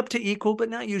they come up to equal, but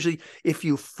not usually. If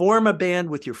you form a band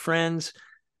with your friends,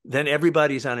 then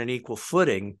everybody's on an equal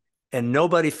footing and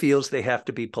nobody feels they have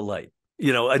to be polite.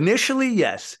 Initially,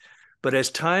 yes. But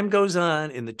as time goes on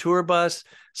in the tour bus,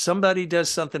 somebody does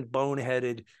something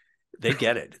boneheaded, they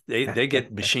get it. They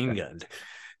get machine gunned,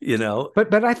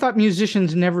 But I thought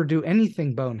musicians never do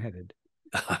anything boneheaded.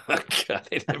 God,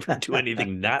 they never do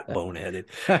anything not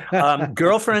boneheaded.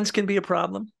 Girlfriends can be a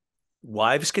problem.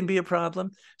 Wives can be a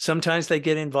problem. Sometimes they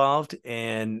get involved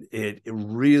and it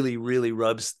really, really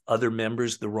rubs other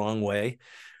members the wrong way.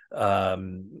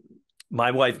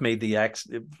 My wife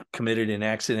committed an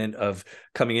accident of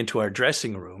coming into our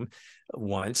dressing room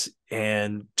once,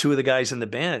 and two of the guys in the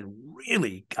band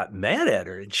really got mad at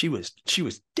her, and she was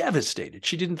devastated.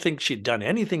 She didn't think she'd done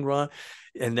anything wrong.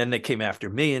 And then they came after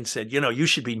me and said, you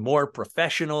should be more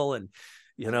professional, and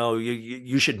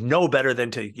you should know better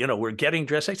than to, we're getting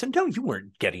dressed. I said, no, you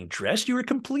weren't getting dressed. You were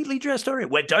completely dressed. All right.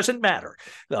 Well, it doesn't matter.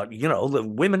 The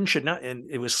women should not. And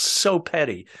it was so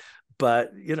petty.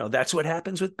 But, that's what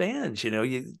happens with bands.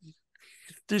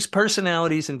 There's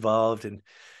personalities involved. And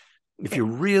if you're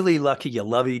really lucky, you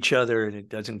love each other and it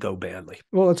doesn't go badly.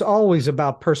 Well, it's always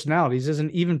about personalities. Isn't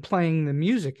even playing the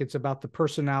music. It's about the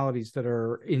personalities that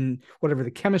are in whatever the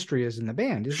chemistry is in the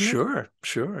band, isn't it?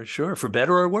 Sure. For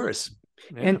better or worse.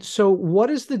 Yeah. And so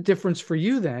what is the difference for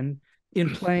you then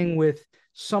in playing with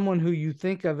someone who you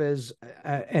think of as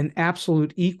an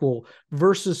absolute equal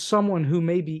versus someone who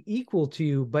may be equal to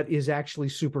you but is actually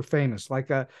super famous, like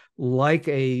a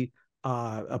Paul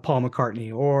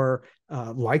McCartney or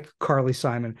like Carly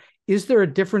Simon? Is there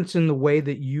a difference in the way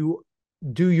that you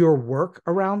do your work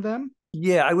around them?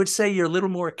 Yeah, I would say you're a little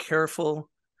more careful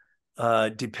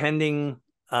depending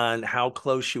on how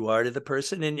close you are to the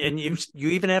person, and you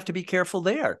even have to be careful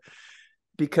there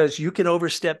because you can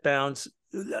overstep bounds.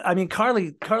 I mean,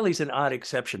 Carly's an odd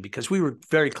exception because we were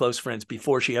very close friends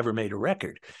before she ever made a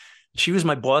record. She was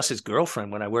my boss's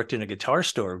girlfriend when I worked in a guitar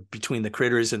store between the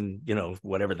Critters and,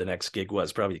 whatever the next gig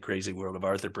was, probably Crazy World of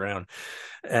Arthur Brown.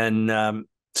 And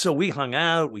So we hung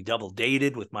out, we double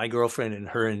dated with my girlfriend and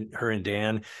her and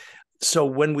Dan. So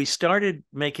when we started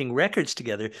making records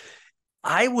together,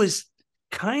 I was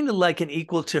kind of like an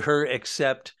equal to her,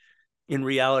 except in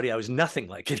reality, I was nothing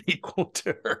like an equal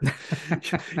to her.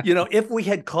 If we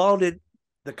had called it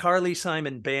the Carly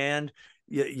Simon Band,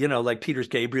 like Peter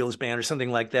Gabriel's band or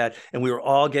something like that, and we were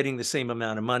all getting the same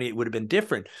amount of money, it would have been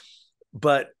different.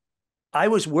 But I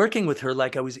was working with her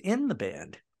like I was in the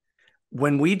band.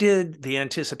 When we did the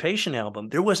Anticipation album,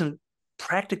 there wasn't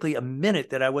practically a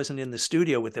minute that I wasn't in the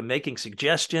studio with them making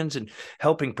suggestions and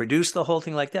helping produce the whole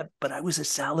thing like that. But I was a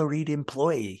salaried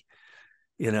employee,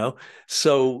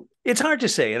 So it's hard to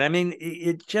say. And I mean,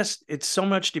 it so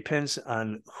much depends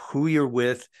on who you're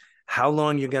with, how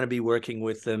long you're going to be working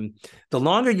with them. The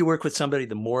longer you work with somebody,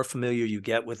 the more familiar you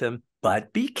get with them.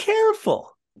 But be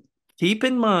careful. Keep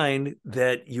in mind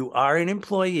that you are an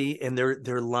employee and there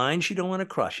are lines you don't want to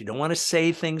cross. You don't want to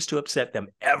say things to upset them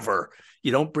ever.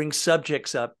 You don't bring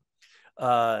subjects up.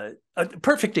 A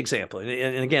perfect example,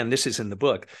 and again, this is in the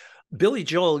book. Billy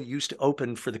Joel used to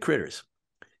open for the Critters.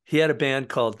 He had a band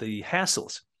called the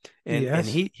Hassles, and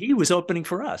he was opening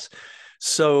for us.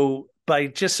 So by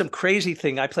just some crazy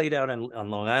thing, I played out on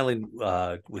Long Island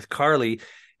with Carly,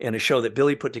 and a show that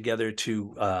Billy put together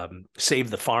to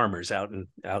save the farmers out in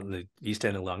the East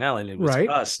End of Long Island. It was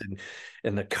us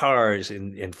and the Cars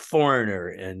and Foreigner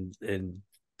and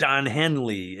Don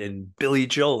Henley and Billy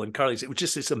Joel and Carly. It was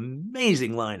just this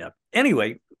amazing lineup.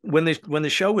 Anyway, when the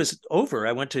show was over,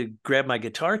 I went to grab my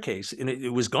guitar case and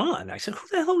it was gone. I said, "Who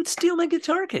the hell would steal my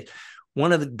guitar case?"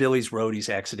 One of Billy's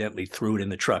roadies accidentally threw it in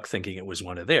the truck thinking it was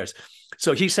one of theirs.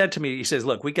 So he said to me, he says,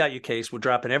 "Look, we got your case. We're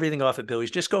dropping everything off at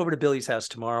Billy's. Just go over to Billy's house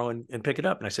tomorrow and pick it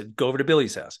up." And I said, "Go over to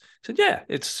Billy's house." I said, "Yeah,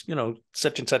 it's,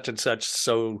 such and such and such,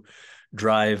 so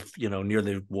drive, near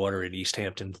the water in East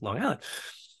Hampton, Long Island."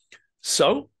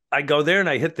 So I go there and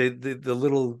I hit the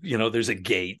little, there's a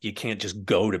gate. You can't just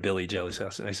go to Billy Joel's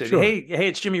house. And I said, "Hey,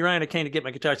 it's Jimmy Ryan. I came to get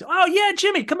my guitar." I said, "Oh yeah,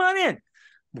 Jimmy, come on in."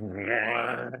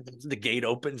 The gate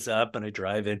opens up and I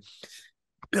drive in.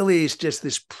 Billy's just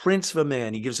this prince of a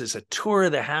man. He gives us a tour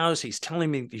of the house. He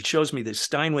shows me this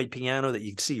Steinway piano that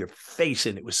you could see your face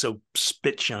in. It was so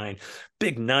spit shine,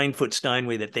 big 9-foot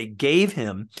Steinway that they gave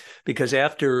him because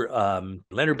after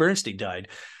Leonard Bernstein died,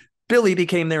 Billy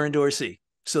became their endorsee.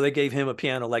 So they gave him a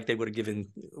piano like they would have given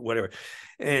whatever.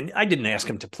 And I didn't ask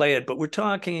him to play it, but we're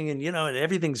talking and, and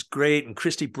everything's great. And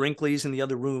Christy Brinkley's in the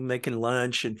other room making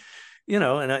lunch and,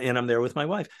 and I'm there with my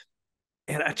wife.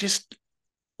 And I just,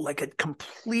 like a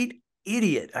complete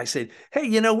idiot, I said, "Hey,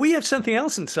 we have something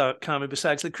else in common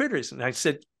besides the Critters." And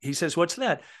he says, "What's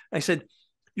that?" I said,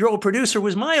 "Your old producer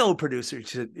was my old producer." He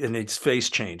said, and his face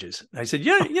changes. I said,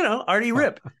 "Yeah, Artie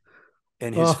Ripp."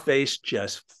 And his face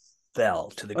just fell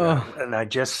to the ground. And I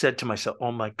just said to myself,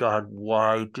 "Oh my God,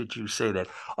 why did you say that?"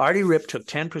 Artie Ripp took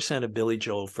 10% of Billy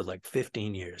Joel for like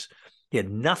 15 years. He had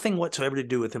nothing whatsoever to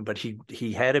do with him, but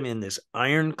he had him in this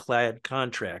ironclad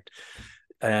contract.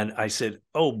 And I said,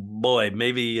 "Oh boy,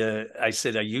 maybe." I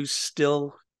said, "Are you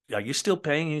still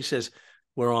paying?" He says,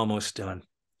 "We're almost done."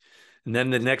 And then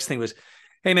the next thing was,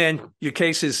 "Hey man, your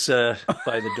case is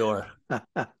by the door,"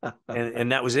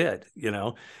 and that was it,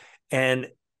 And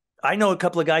I know a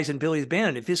couple of guys in Billy's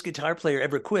band. If this guitar player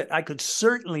ever quit, I could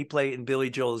certainly play in Billy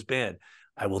Joel's band.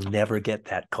 I will never get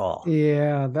that call.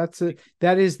 Yeah,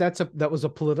 that was a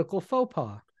political faux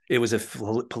pas. It was a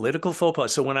political faux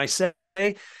pas. So when I say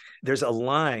there's a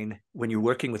line when you're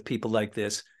working with people like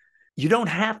this, you don't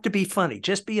have to be funny.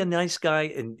 Just be a nice guy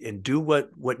and do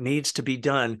what needs to be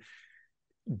done.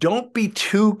 Don't be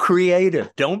too creative.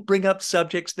 Don't bring up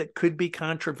subjects that could be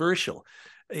controversial.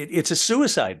 It's a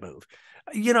suicide move.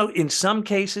 In some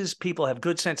cases, people have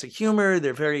good sense of humor.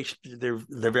 They're very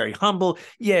humble.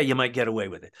 Yeah, you might get away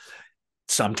with it.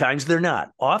 Sometimes they're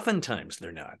not. Oftentimes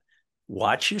they're not.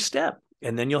 Watch your step,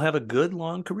 and then you'll have a good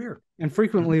long career. And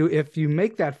frequently, if you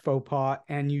make that faux pas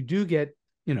and you do get,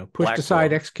 pushed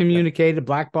aside, excommunicated,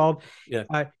 blackballed,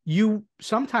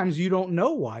 sometimes you don't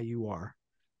know why you are.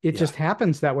 It just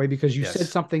happens that way because you said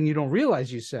something you don't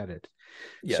realize you said it.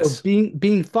 Yes. So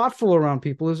being thoughtful around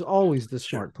people is always the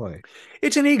smart play.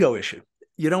 It's an ego issue.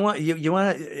 You don't want you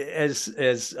want as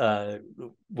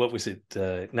what was it?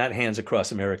 Not Hands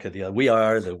Across America. The other, We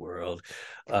Are the World.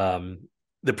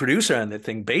 The producer on that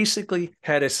thing basically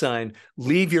had a sign,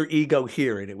 "Leave your ego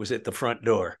here," and it was at the front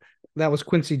door. That was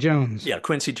Quincy Jones. Yeah,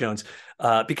 Quincy Jones.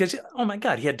 Because, oh my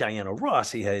God, he had Diana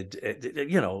Ross. He had,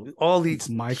 all these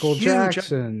Michael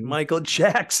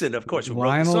Jackson, of course.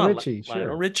 Lionel Richie.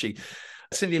 Lionel Richie.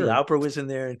 Cyndi Lauper was in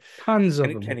there. Tons of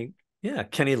them. Kenny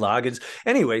Loggins.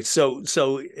 Anyway, so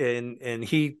and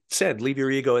he said, "Leave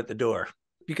your ego at the door."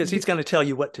 Because he's going to tell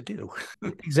you what to do.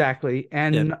 Exactly.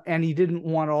 And Yeah. and he didn't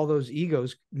want all those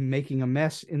egos making a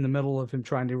mess in the middle of him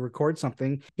trying to record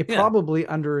something. It Yeah. probably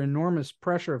under enormous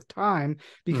pressure of time,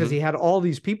 because he had all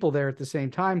these people there at the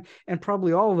same time, and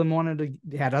probably all of them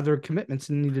had other commitments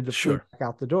and needed to flee back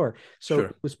out the door. So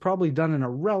it was probably done in a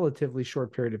relatively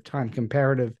short period of time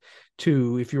comparative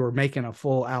to if you were making a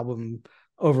full album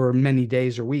over many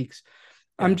days or weeks.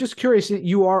 Yeah. I'm just curious,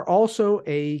 you are also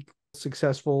a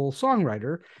successful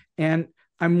songwriter, and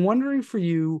I'm wondering for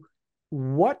you,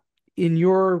 what in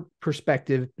your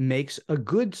perspective makes a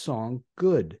good song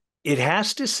good? It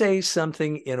has to say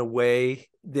something in a way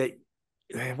that,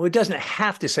 well, it doesn't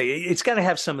have to say, it's got to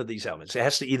have some of these elements. It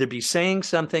has to either be saying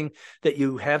something that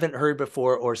you haven't heard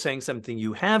before, or saying something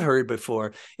you have heard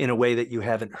before in a way that you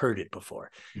haven't heard it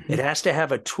before. It has to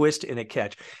have a twist and a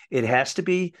catch. It has to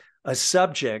be a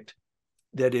subject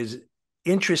that is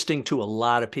interesting to a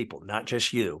lot of people, not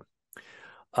just you.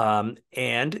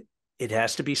 And it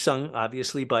has to be sung,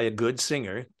 obviously, by a good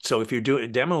singer. So if you're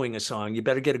demoing a song, you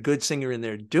better get a good singer in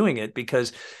there doing it,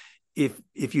 because if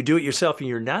you do it yourself and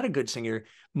you're not a good singer,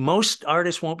 most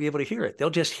artists won't be able to hear it. They'll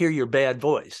just hear your bad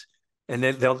voice, and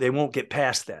then they won't get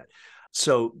past that.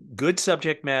 So good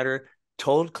subject matter,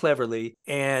 told cleverly.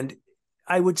 And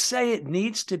I would say it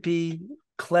needs to be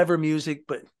clever music,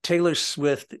 but Taylor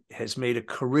Swift has made a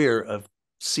career of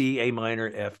C, A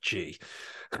minor, F, G.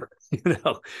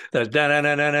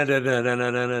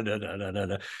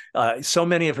 So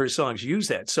many of her songs use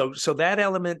that. So that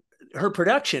element, her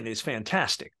production is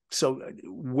fantastic. So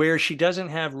where she doesn't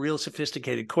have real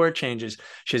sophisticated chord changes,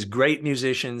 she has great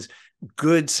musicians,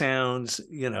 good sounds,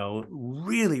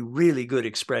 really, really good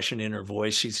expression in her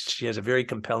voice. She has a very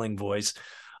compelling voice.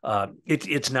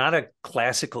 It's not a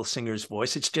classical singer's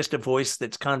voice. It's just a voice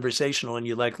that's conversational and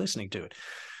you like listening to it.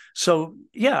 So,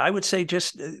 yeah, I would say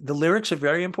just the lyrics are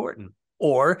very important.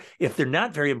 Or if they're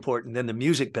not very important, then the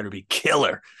music better be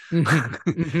killer.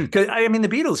 Because I mean, the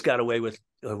Beatles got away with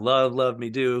love me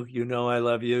do. You know I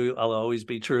love you. I'll always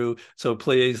be true. So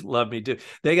please love me do.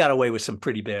 They got away with some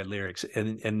pretty bad lyrics,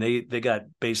 and they got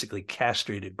basically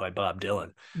castrated by Bob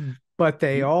Dylan. But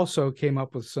they also came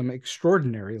up with some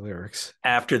extraordinary lyrics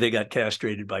after they got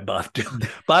castrated by Bob Dylan.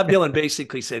 Bob Dylan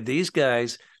basically said, these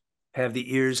guys have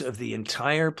the ears of the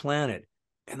entire planet,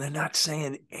 and they're not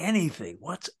saying anything.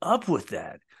 What's up with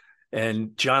that?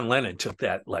 And John Lennon took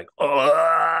that like,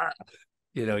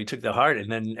 he took the heart.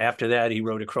 And then after that, he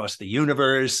wrote Across the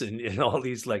Universe and all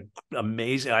these like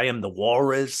amazing, I Am the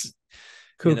Walrus.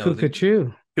 Cuckoo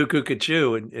Cuckoo. Cuckoo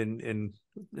Cuckoo and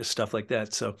stuff like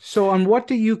that. So on what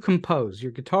do you compose?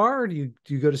 Your guitar, or do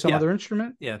you go to some other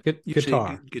instrument? Yeah.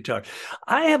 Guitar.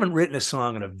 I haven't written a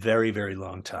song in a very, very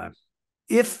long time.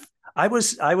 If I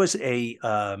was a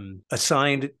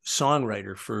assigned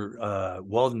songwriter for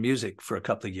Walden Music for a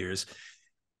couple of years,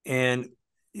 and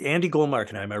Andy Goldmark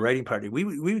and I, my writing partner, we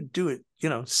would do it,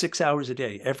 6 hours a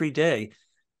day, every day,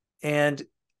 and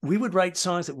we would write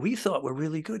songs that we thought were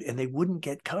really good, and they wouldn't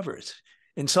get covers,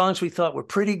 and songs we thought were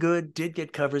pretty good did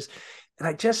get covers, and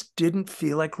I just didn't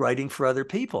feel like writing for other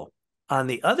people. On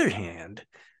the other hand,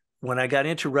 when I got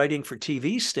into writing for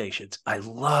TV stations, I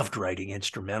loved writing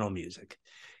instrumental music.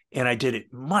 And I did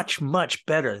it much, much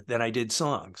better than I did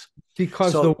songs.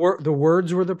 Because the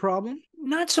words were the problem?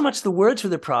 Not so much the words were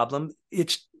the problem.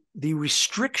 It's the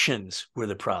restrictions were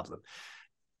the problem.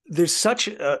 There's such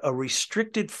a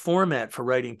restricted format for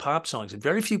writing pop songs, and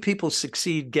very few people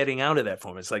succeed getting out of that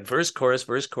format. It's like verse, chorus,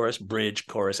 bridge,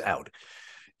 chorus, out.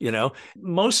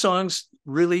 Most songs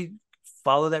really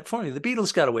follow that formula. The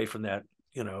Beatles got away from that.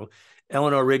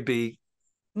 Eleanor Rigby,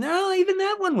 no, even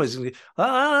that one was, look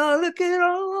at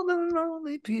all the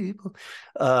lonely people,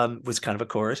 was kind of a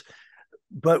chorus.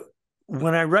 But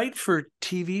when I write for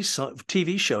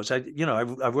TV shows,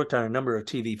 I've worked on a number of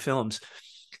TV films.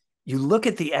 You look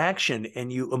at the action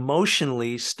and you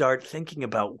emotionally start thinking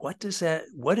about what is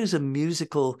a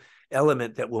musical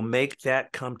element that will make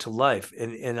that come to life.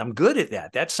 And I'm good at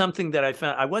that. That's something that I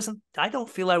found I don't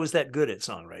feel I was that good at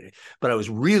songwriting, but I was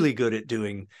really good at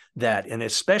doing that. And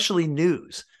especially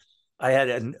news. I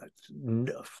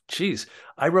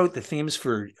wrote the themes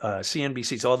for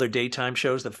CNBC's, all their daytime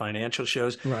shows, the financial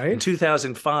shows, in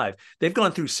 2005. They've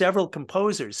gone through several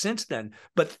composers since then,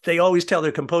 but they always tell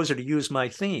their composer to use my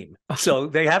theme. So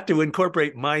they have to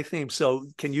incorporate my theme. So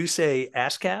can you say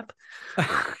ASCAP?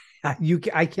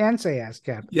 I can say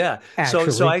ASCAP. Yeah.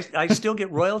 So I still get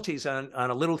royalties on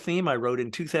a little theme I wrote in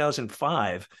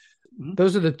 2005.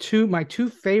 Those are my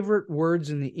two favorite words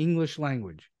in the English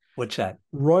language. What's that?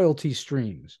 Royalty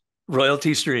streams.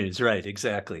 Royalty streams, right?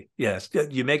 Exactly. Yes,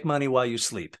 you make money while you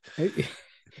sleep.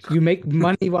 You make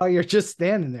money while you're just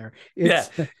standing there. Yeah,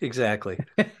 exactly.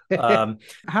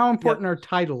 How important are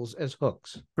titles as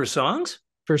hooks For songs?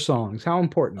 for songs? How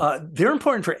important? They're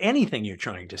important for anything you're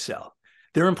trying to sell.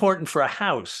 They're important for a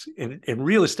house in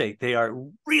real estate. They are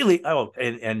really,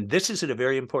 and this is a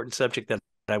very important subject that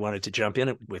I wanted to jump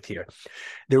in with here.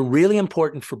 They're really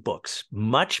important for books,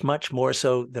 much, much more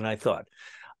so than I thought.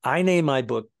 I named my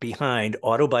book Behind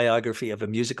Autobiography of a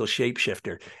Musical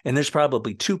Shapeshifter, and there's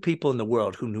probably 2 people in the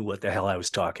world who knew what the hell I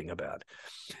was talking about.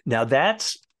 Now,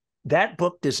 that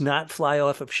book does not fly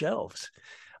off of shelves.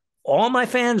 All my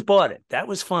fans bought it. That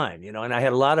was fine, and I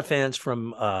had a lot of fans from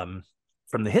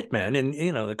the Hitmen and,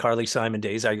 the Carly Simon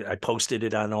days. I posted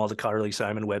it on all the Carly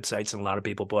Simon websites, and a lot of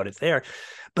people bought it there.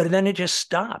 But then it just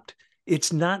stopped.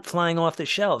 It's not flying off the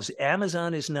shelves.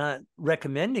 Amazon is not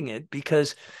recommending it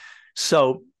because,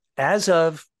 so as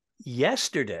of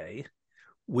yesterday,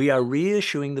 we are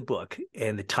reissuing the book,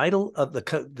 and the title of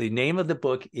the name of the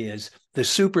book is The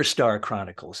Superstar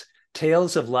Chronicles,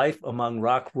 Tales of Life Among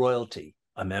Rock Royalty,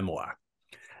 a memoir.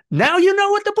 Now you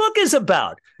know what the book is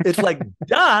about. It's like,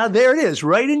 duh, there it is,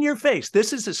 right in your face.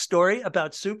 This is a story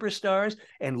about superstars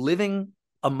and living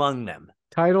among them.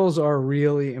 Titles are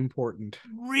really important.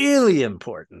 Really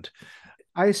important.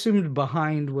 I assumed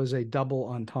behind was a double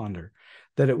entendre,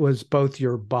 that it was both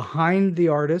you're behind the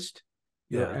artist,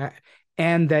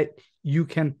 and that you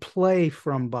can play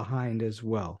from behind as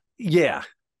well. Yeah,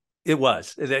 it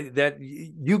was. That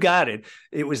you got it.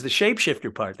 It was the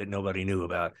shapeshifter part that nobody knew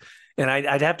about. And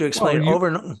I'd have to explain over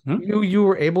and over. You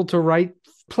were able to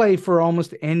play for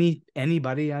almost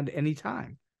anybody at any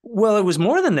time. Well, it was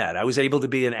more than that. I was able to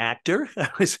be an actor. I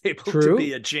was able to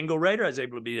be a jingle writer. I was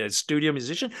able to be a studio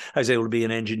musician. I was able to be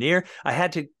an engineer. I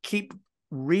had to keep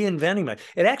reinventing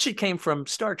it actually came from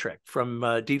Star Trek,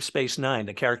 from Deep Space Nine,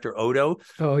 the character Odo,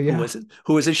 who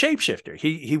was a shapeshifter.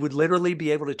 He would literally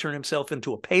be able to turn himself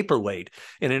into a paperweight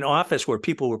in an office where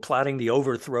people were plotting the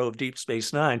overthrow of Deep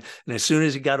Space Nine. And as soon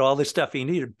as he got all the stuff he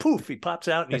needed, poof, he pops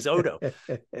out and he's Odo.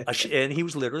 And he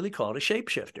was literally called a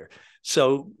shapeshifter.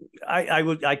 So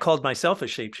I called myself a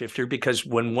shapeshifter because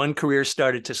when one career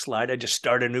started to slide, I just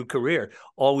started a new career,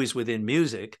 always within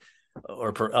music or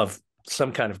of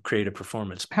some kind of creative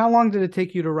performance. How long did it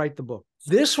take you to write the book?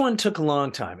 This one took a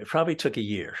long time. It probably took a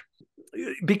year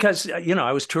because,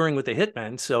 I was touring with the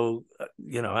Hitmen. So,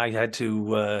 I had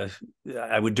to,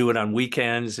 I would do it on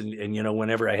weekends and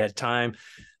whenever I had time.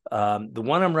 The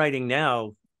one I'm writing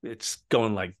now, it's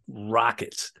going like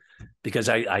rockets because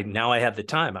I now I have the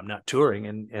time. I'm not touring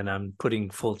and I'm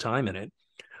putting full time in it.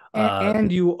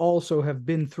 And you also have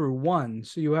been through one,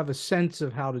 so you have a sense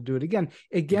of how to do it again.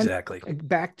 Exactly.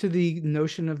 Back to the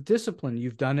notion of discipline.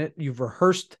 You've done it. You've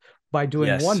rehearsed by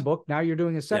doing one book. Now you're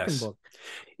doing a second book.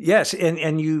 Yes.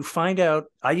 And you find out,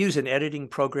 I use an editing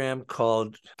program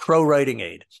called Pro Writing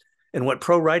Aid. And what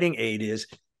Pro Writing Aid is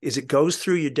it goes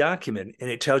through your document and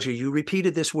it tells you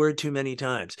repeated this word too many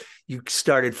times. You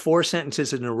started 4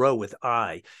 sentences in a row with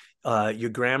I. Your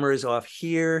grammar is off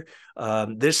here.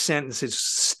 This sentence is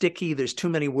sticky. There's too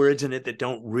many words in it that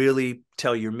don't really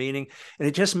tell your meaning. And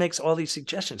it just makes all these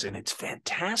suggestions. And it's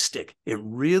fantastic. It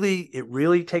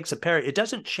really takes a paragraph. It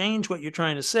doesn't change what you're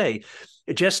trying to say.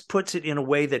 It just puts it in a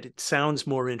way that it sounds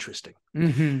more interesting.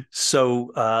 Mm-hmm.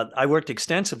 So I worked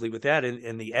extensively with that.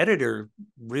 And the editor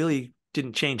really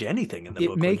didn't change anything in the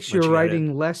book. It makes your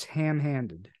writing less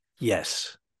ham-handed.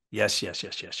 Yes.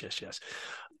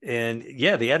 And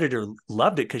the editor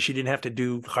loved it because she didn't have to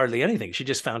do hardly anything. She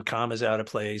just found commas out of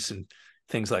place and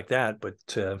things like that. But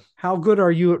how good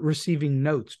are you at receiving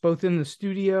notes, both in the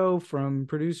studio from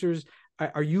producers?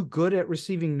 Are you good at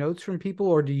receiving notes from people,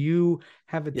 or do you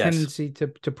have a tendency to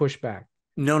push back?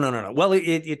 No. Well,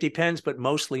 it depends, but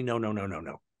mostly no.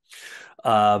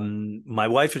 My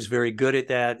wife is very good at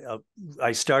that.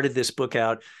 I started this book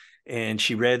out and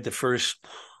she read the first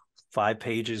 5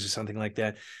 pages or something like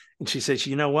that. And she says,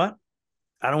 you know what?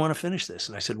 I don't want to finish this.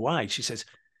 And I said, why? She says,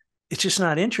 it's just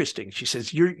not interesting. She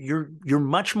says, you're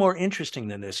much more interesting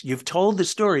than this. You've told the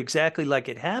story exactly like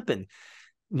it happened.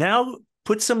 Now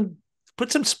put some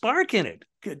spark in it.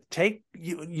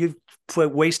 You've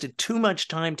wasted too much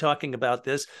time talking about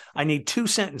this. I need 2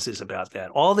 sentences about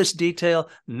that. All this detail,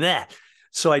 nah.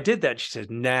 So I did that. She said,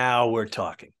 now we're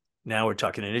talking.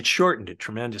 And it shortened it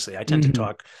tremendously. I tend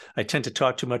to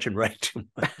talk too much and write too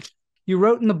much. You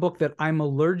wrote in the book that I'm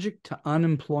allergic to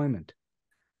unemployment.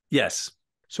 Yes.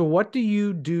 So what do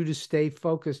you do to stay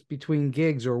focused between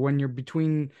gigs, or when you're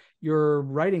between your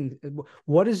writing?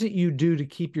 What is it you do to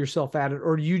keep yourself at it,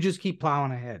 or do you just keep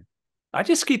plowing ahead? I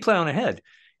just keep plowing ahead.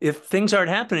 If things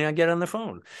aren't happening, I get on the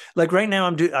phone. Like right now,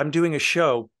 I'm doing a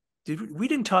show we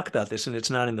didn't talk about this, and it's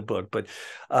not in the book, but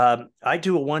I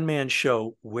do a one-man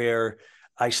show where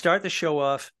I start the show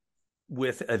off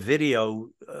with a video,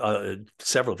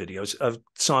 several videos of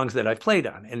songs that I've played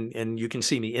on. And you can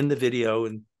see me in the video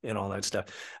and all that stuff.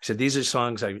 I said, these are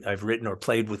songs I've written or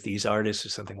played with these artists or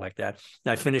something like that.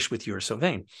 And I finish with You're So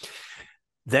Vain.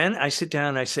 Then I sit down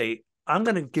and I say, I'm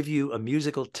going to give you a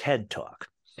musical TED Talk.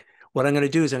 What I'm going to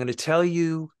do is I'm going to tell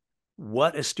you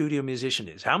what a studio musician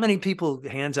is. How many people,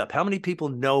 hands up, how many people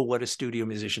know what a studio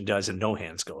musician does? And no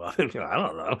hands go up. I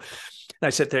don't know. And I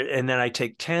sit there and then I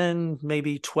take 10,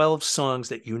 maybe 12 songs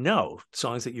that you know,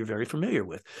 songs that you're very familiar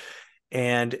with.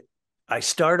 And I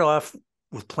start off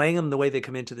with playing them the way they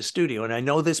come into the studio. And I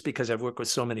know this because I've worked with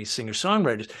so many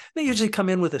singer-songwriters. They usually come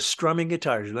in with a strumming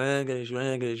guitar,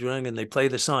 and they play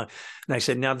the song. And I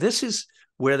said, now this is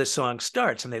where the song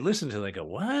starts. And they listen to it, they go,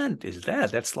 what is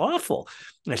that? That's awful.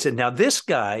 And I said, now this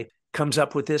guy comes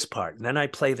up with this part. And then I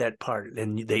play that part.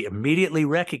 And they immediately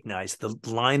recognize the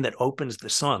line that opens the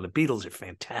song. The Beatles are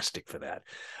fantastic for that.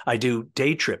 I do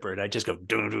Day Tripper, and I just go,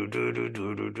 do, do, do, do,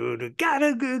 do, do, do, do, got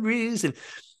a good reason.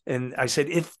 And I said,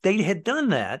 if they had done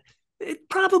that, it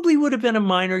probably would have been a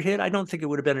minor hit. I don't think it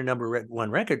would have been a number one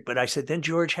record. But I said, then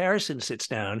George Harrison sits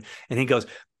down and he goes,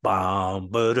 bum,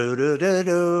 ba, do, do, do,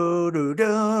 do,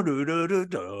 do, do, do, do,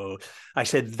 do. I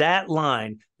said, that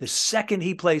line, the second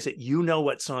he plays it, you know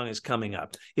what song is coming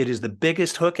up. It is the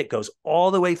biggest hook. It goes all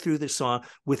the way through the song.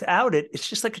 Without it, it's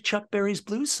just like a Chuck Berry's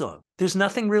blues song. There's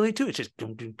nothing really to it. It's just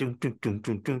dun, dun, dun, dun, dun,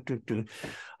 dun, dun, dun,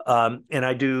 dun. And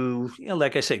I do,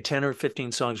 like I say, 10 or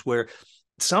 15 songs where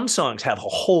some songs have a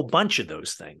whole bunch of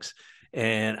those things.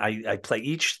 And I play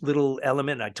each little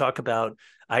element. I talk about,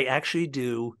 I actually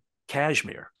do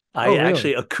Kashmir. I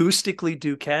actually acoustically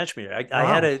do Kashmir.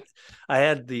 I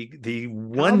had the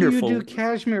wonderful. How do you do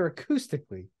Kashmir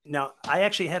acoustically? Now, I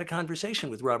actually had a conversation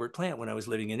with Robert Plant when I was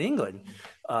living in England.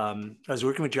 I was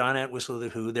working with John Entwistle of The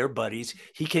Who, they're buddies.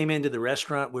 He came into the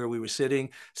restaurant where we were sitting,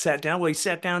 sat down. Well, he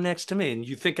sat down next to me, and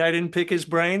you think I didn't pick his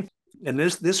brain? And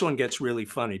this one gets really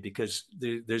funny because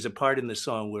there's a part in the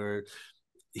song where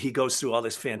he goes through all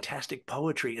this fantastic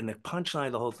poetry, and the punchline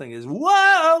of the whole thing is,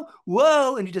 whoa,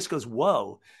 whoa. And he just goes,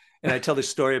 whoa. And I tell the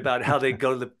story about how they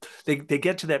go to they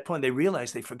get to that point, they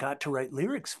realize they forgot to write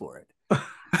lyrics for it.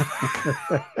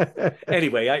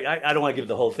 Anyway, I don't want to give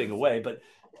the whole thing away, but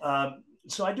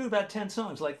so I do about 10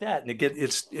 songs like that, and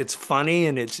it's funny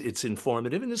and it's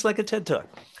informative, and it's like a TED Talk.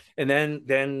 And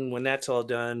then when that's all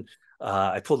done,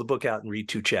 I pull the book out and read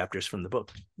 2 chapters from the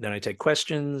book. Then I take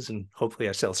questions, and hopefully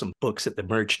I sell some books at the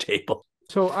merch table.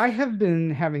 So I have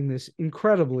been having this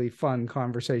incredibly fun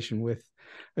conversation with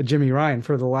Jimmy Ryan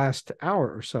for the last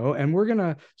hour or so, and we're going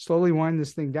to slowly wind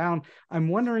this thing down. I'm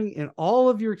wondering, in all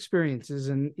of your experiences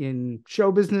in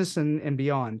show business and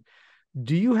beyond,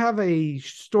 do you have a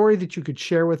story that you could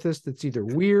share with us that's either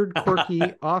weird, quirky,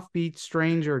 offbeat,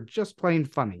 strange, or just plain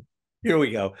funny? Here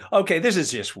we go. Okay, this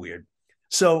is just weird.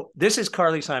 So this is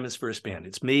Carly Simon's first band.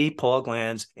 It's me, Paul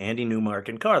Glanz, Andy Newmark,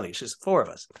 and Carly. It's just the 4 of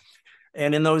us.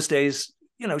 And in those days,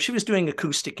 she was doing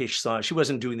acoustic-ish songs. She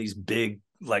wasn't doing these big,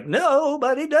 like,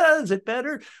 nobody does it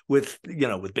better with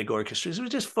big orchestras. It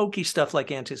was just folky stuff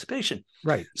like Anticipation.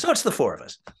 Right. So it's the 4 of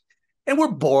us. And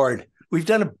we're bored. We've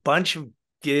done a bunch of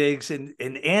gigs, and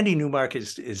Andy Newmark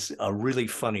is a really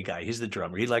funny guy. He's the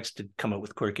drummer. He likes to come up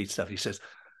with quirky stuff. He says,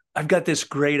 I've got this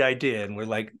great idea. And we're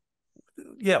like,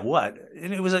 yeah, what?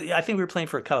 And it was, I think we were playing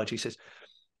for a college. He says,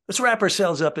 let's wrap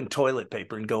ourselves up in toilet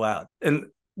paper and go out. And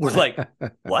we're like,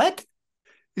 what?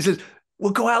 He says,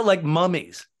 we'll go out like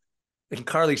mummies. And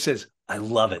Carly says, I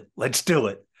love it. Let's do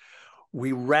it.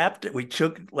 We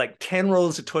took like 10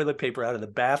 rolls of toilet paper out of the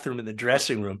bathroom in the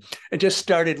dressing room and just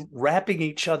started wrapping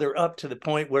each other up to the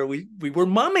point where we were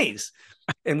mummies.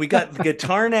 And we got the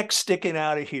guitar neck sticking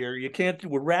out of here.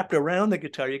 We're wrapped around the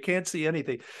guitar. You can't see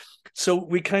anything. So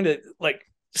we kind of like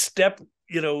step,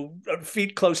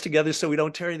 feet close together so we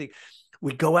don't tear anything.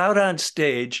 We go out on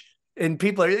stage and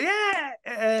people are, yeah.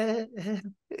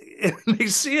 And they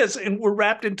see us and we're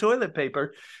wrapped in toilet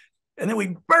paper. And then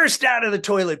we burst out of the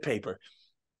toilet paper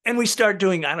and we start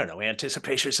doing, I don't know,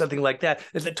 Anticipation or something like that.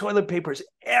 And the toilet paper is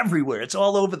everywhere. It's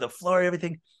all over the floor,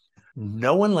 everything.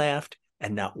 No one laughed.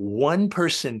 And not one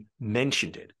person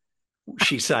mentioned it.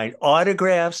 She signed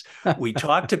autographs. We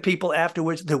talked to people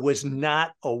afterwards. There was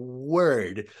not a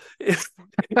word. It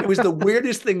was the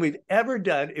weirdest thing we've ever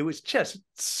done. It was just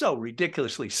so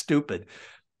ridiculously stupid.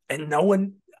 And no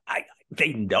one,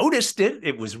 they noticed it.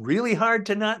 It was really hard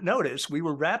to not notice. We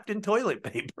were wrapped in toilet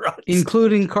paper.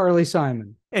 Including Carly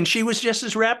Simon. And she was just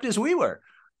as wrapped as we were.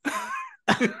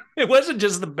 It wasn't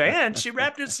just the band. She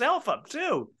wrapped herself up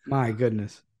too. My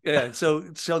goodness. Yeah. So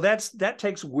that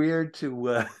takes weird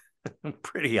to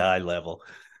pretty high level.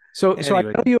 So I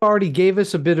Anyway. know you already gave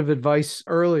us a bit of advice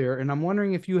earlier, and I'm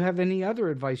wondering if you have any other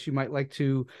advice you might like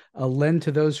to lend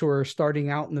to those who are starting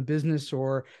out in the business,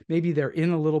 or maybe they're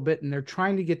in a little bit and they're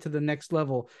trying to get to the next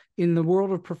level in the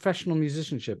world of professional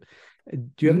musicianship. Do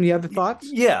you have any other thoughts?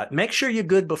 Yeah. Make sure you're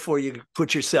good before you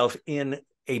put yourself in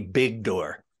a big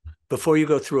door. Before you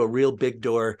go through a real big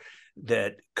door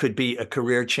that could be a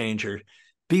career changer,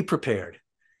 be prepared.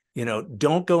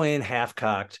 Don't go in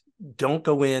half-cocked. Don't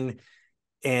go in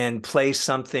and play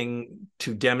something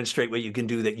to demonstrate what you can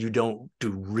do that you don't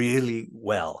do really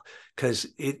well. Because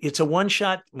it's a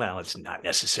one-shot, well, it's not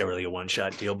necessarily a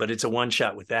one-shot deal, but it's a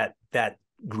one-shot with that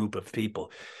group of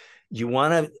people. You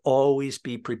want to always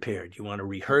be prepared. You want to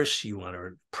rehearse, you want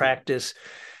to practice,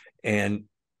 and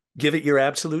give it your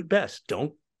absolute best.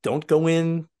 Don't go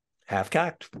in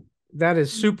half-cocked. That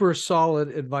is super solid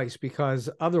advice, because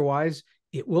otherwise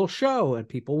it will show and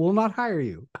people will not hire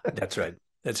you. That's right.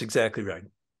 That's exactly right.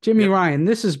 Jimmy Ryan,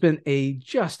 this has been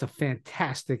just a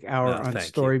fantastic hour on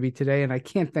StoryBeat today, and I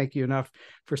can't thank you enough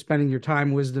for spending your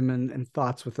time, wisdom, and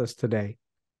thoughts with us today.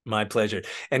 My pleasure.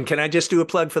 And can I just do a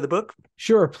plug for the book?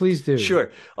 Sure, please do.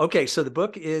 Sure. Okay, so the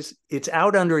book it's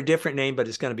out under a different name, but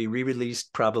it's going to be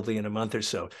re-released probably in a month or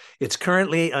so. It's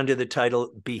currently under the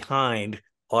title Behind: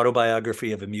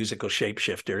 Autobiography of a Musical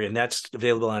Shapeshifter, and that's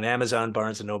available on Amazon,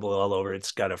 Barnes & Noble, all over.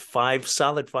 It's got a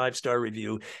solid 5-star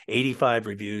review, 85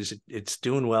 reviews. It's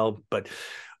doing well, but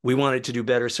we want it to do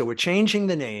better, so we're changing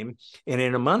the name, and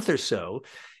in a month or so,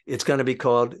 it's going to be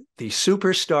called The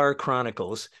Superstar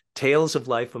Chronicles: Tales of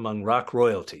Life Among Rock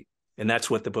Royalty, and that's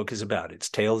what the book is about. It's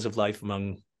Tales of Life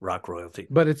Among Rock Royalty.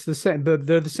 But it's the same. They're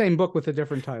the same book with a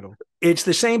different title. It's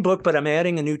the same book, but I'm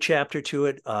adding a new chapter to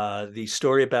it. The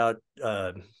story about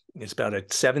it's about a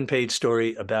 7-page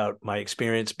story about my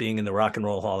experience being in the Rock and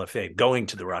Roll Hall of Fame, going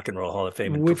to the Rock and Roll Hall of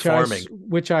Fame and performing.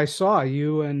 Which I saw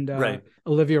you and right.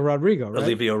 Olivia Rodrigo, right?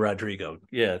 Olivia Rodrigo.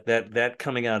 Yeah, that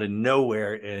coming out of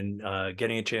nowhere and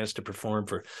getting a chance to perform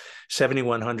for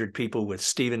 7,100 people with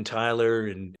Steven Tyler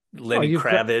and Lenny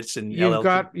Kravitz and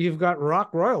you've got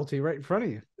rock royalty right in front of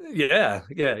you. Yeah,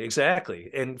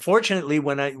 exactly. And fortunately,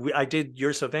 when I did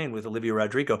You're So Vain with Olivia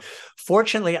Rodrigo,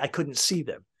 fortunately I couldn't see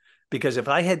them, because if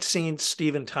I had seen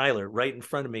Steven Tyler right in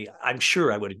front of me, I'm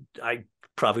sure I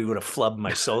probably would have flubbed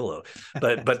my solo.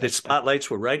 But the spotlights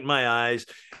were right in my eyes,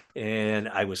 and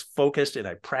I was focused, and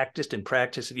I practiced and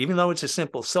practiced. Even though it's a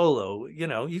simple solo,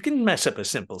 you can mess up a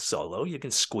simple solo. You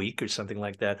can squeak or something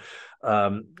like that.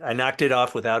 I knocked it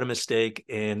off without a mistake.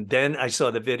 And then I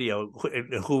saw the video,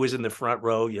 who was in the front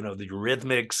row, the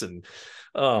Eurythmics, and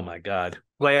oh my God,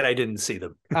 glad I didn't see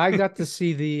them. I got to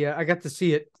see the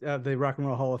Rock and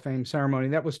Roll Hall of Fame ceremony.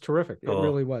 That was terrific. It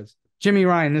really was. Jimmy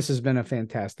Ryan, this has been a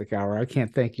fantastic hour. I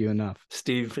can't thank you enough.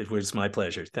 Steve, it was my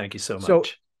pleasure. Thank you so much. So,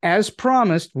 as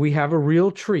promised, we have a real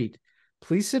treat.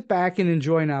 Please sit back and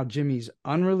enjoy now Jimmy's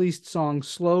unreleased song,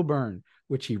 Slow Burn,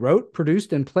 which he wrote,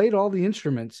 produced, and played all the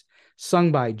instruments,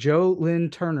 sung by Joe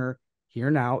Lynn Turner. Here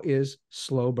now is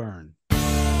Slow Burn.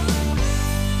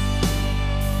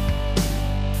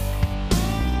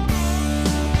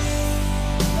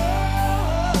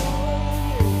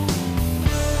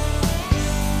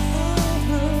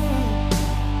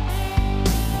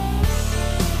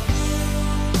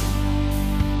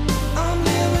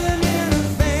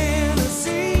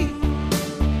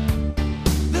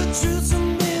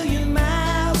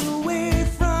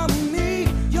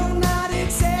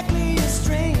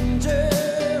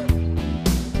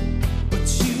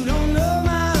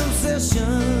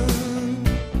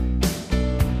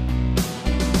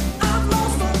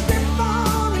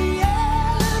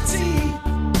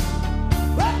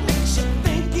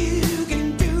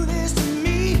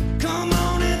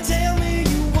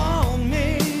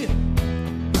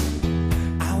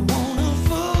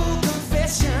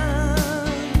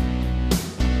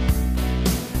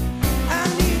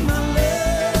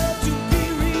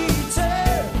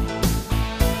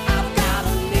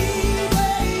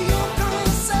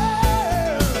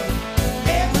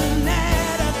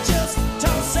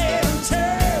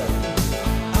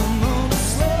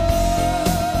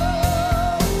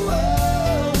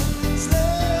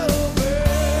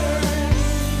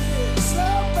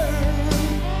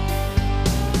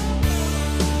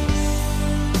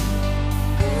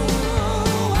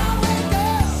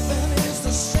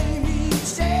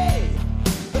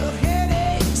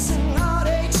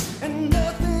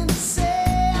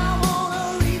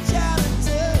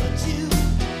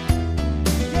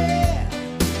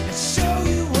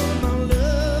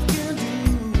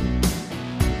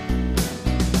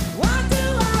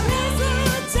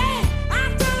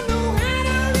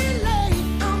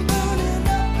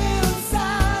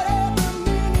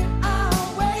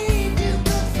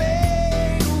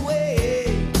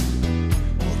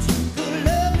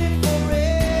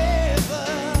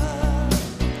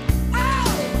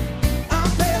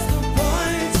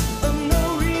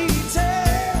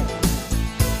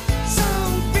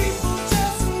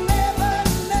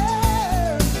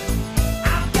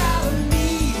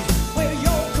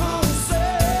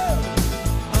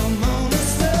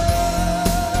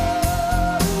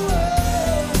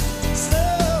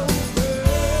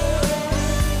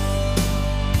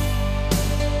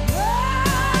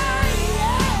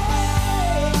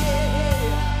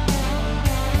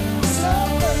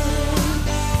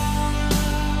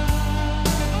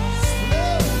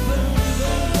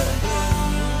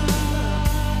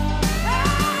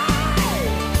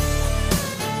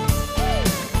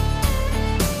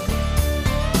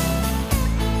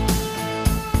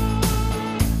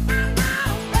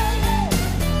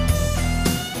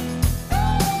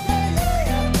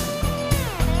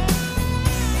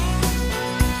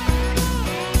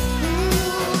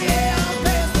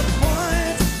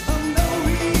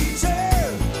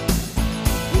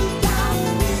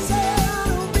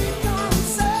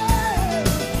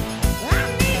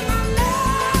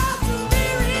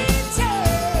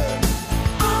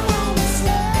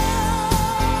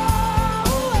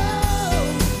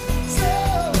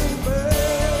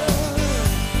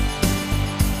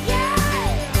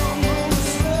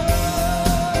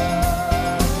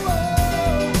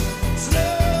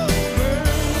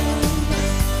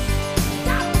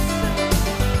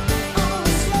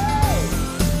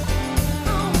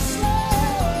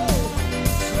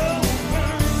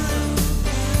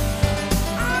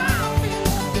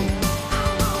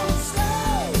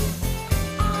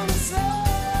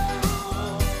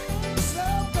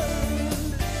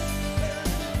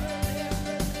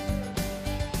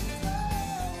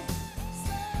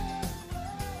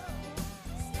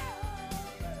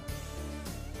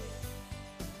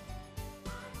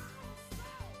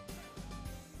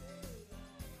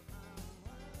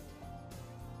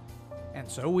 And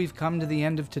so we've come to the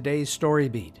end of today's Story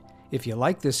Beat. If you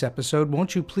like this episode,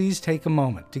 won't you please take a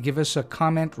moment to give us a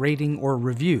comment, rating, or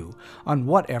review on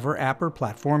whatever app or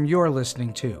platform you're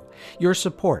listening to. Your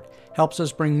support helps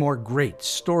us bring more great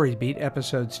StoryBeat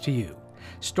episodes to you.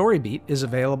 StoryBeat is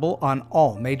available on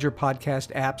all major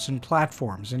podcast apps and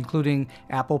platforms, including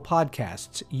Apple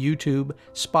Podcasts, YouTube,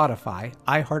 Spotify,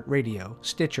 iHeartRadio,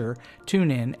 Stitcher,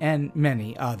 TuneIn, and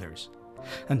many others.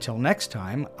 Until next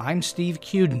time, I'm Steve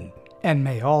Cuden, and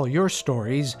may all your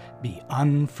stories be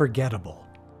unforgettable.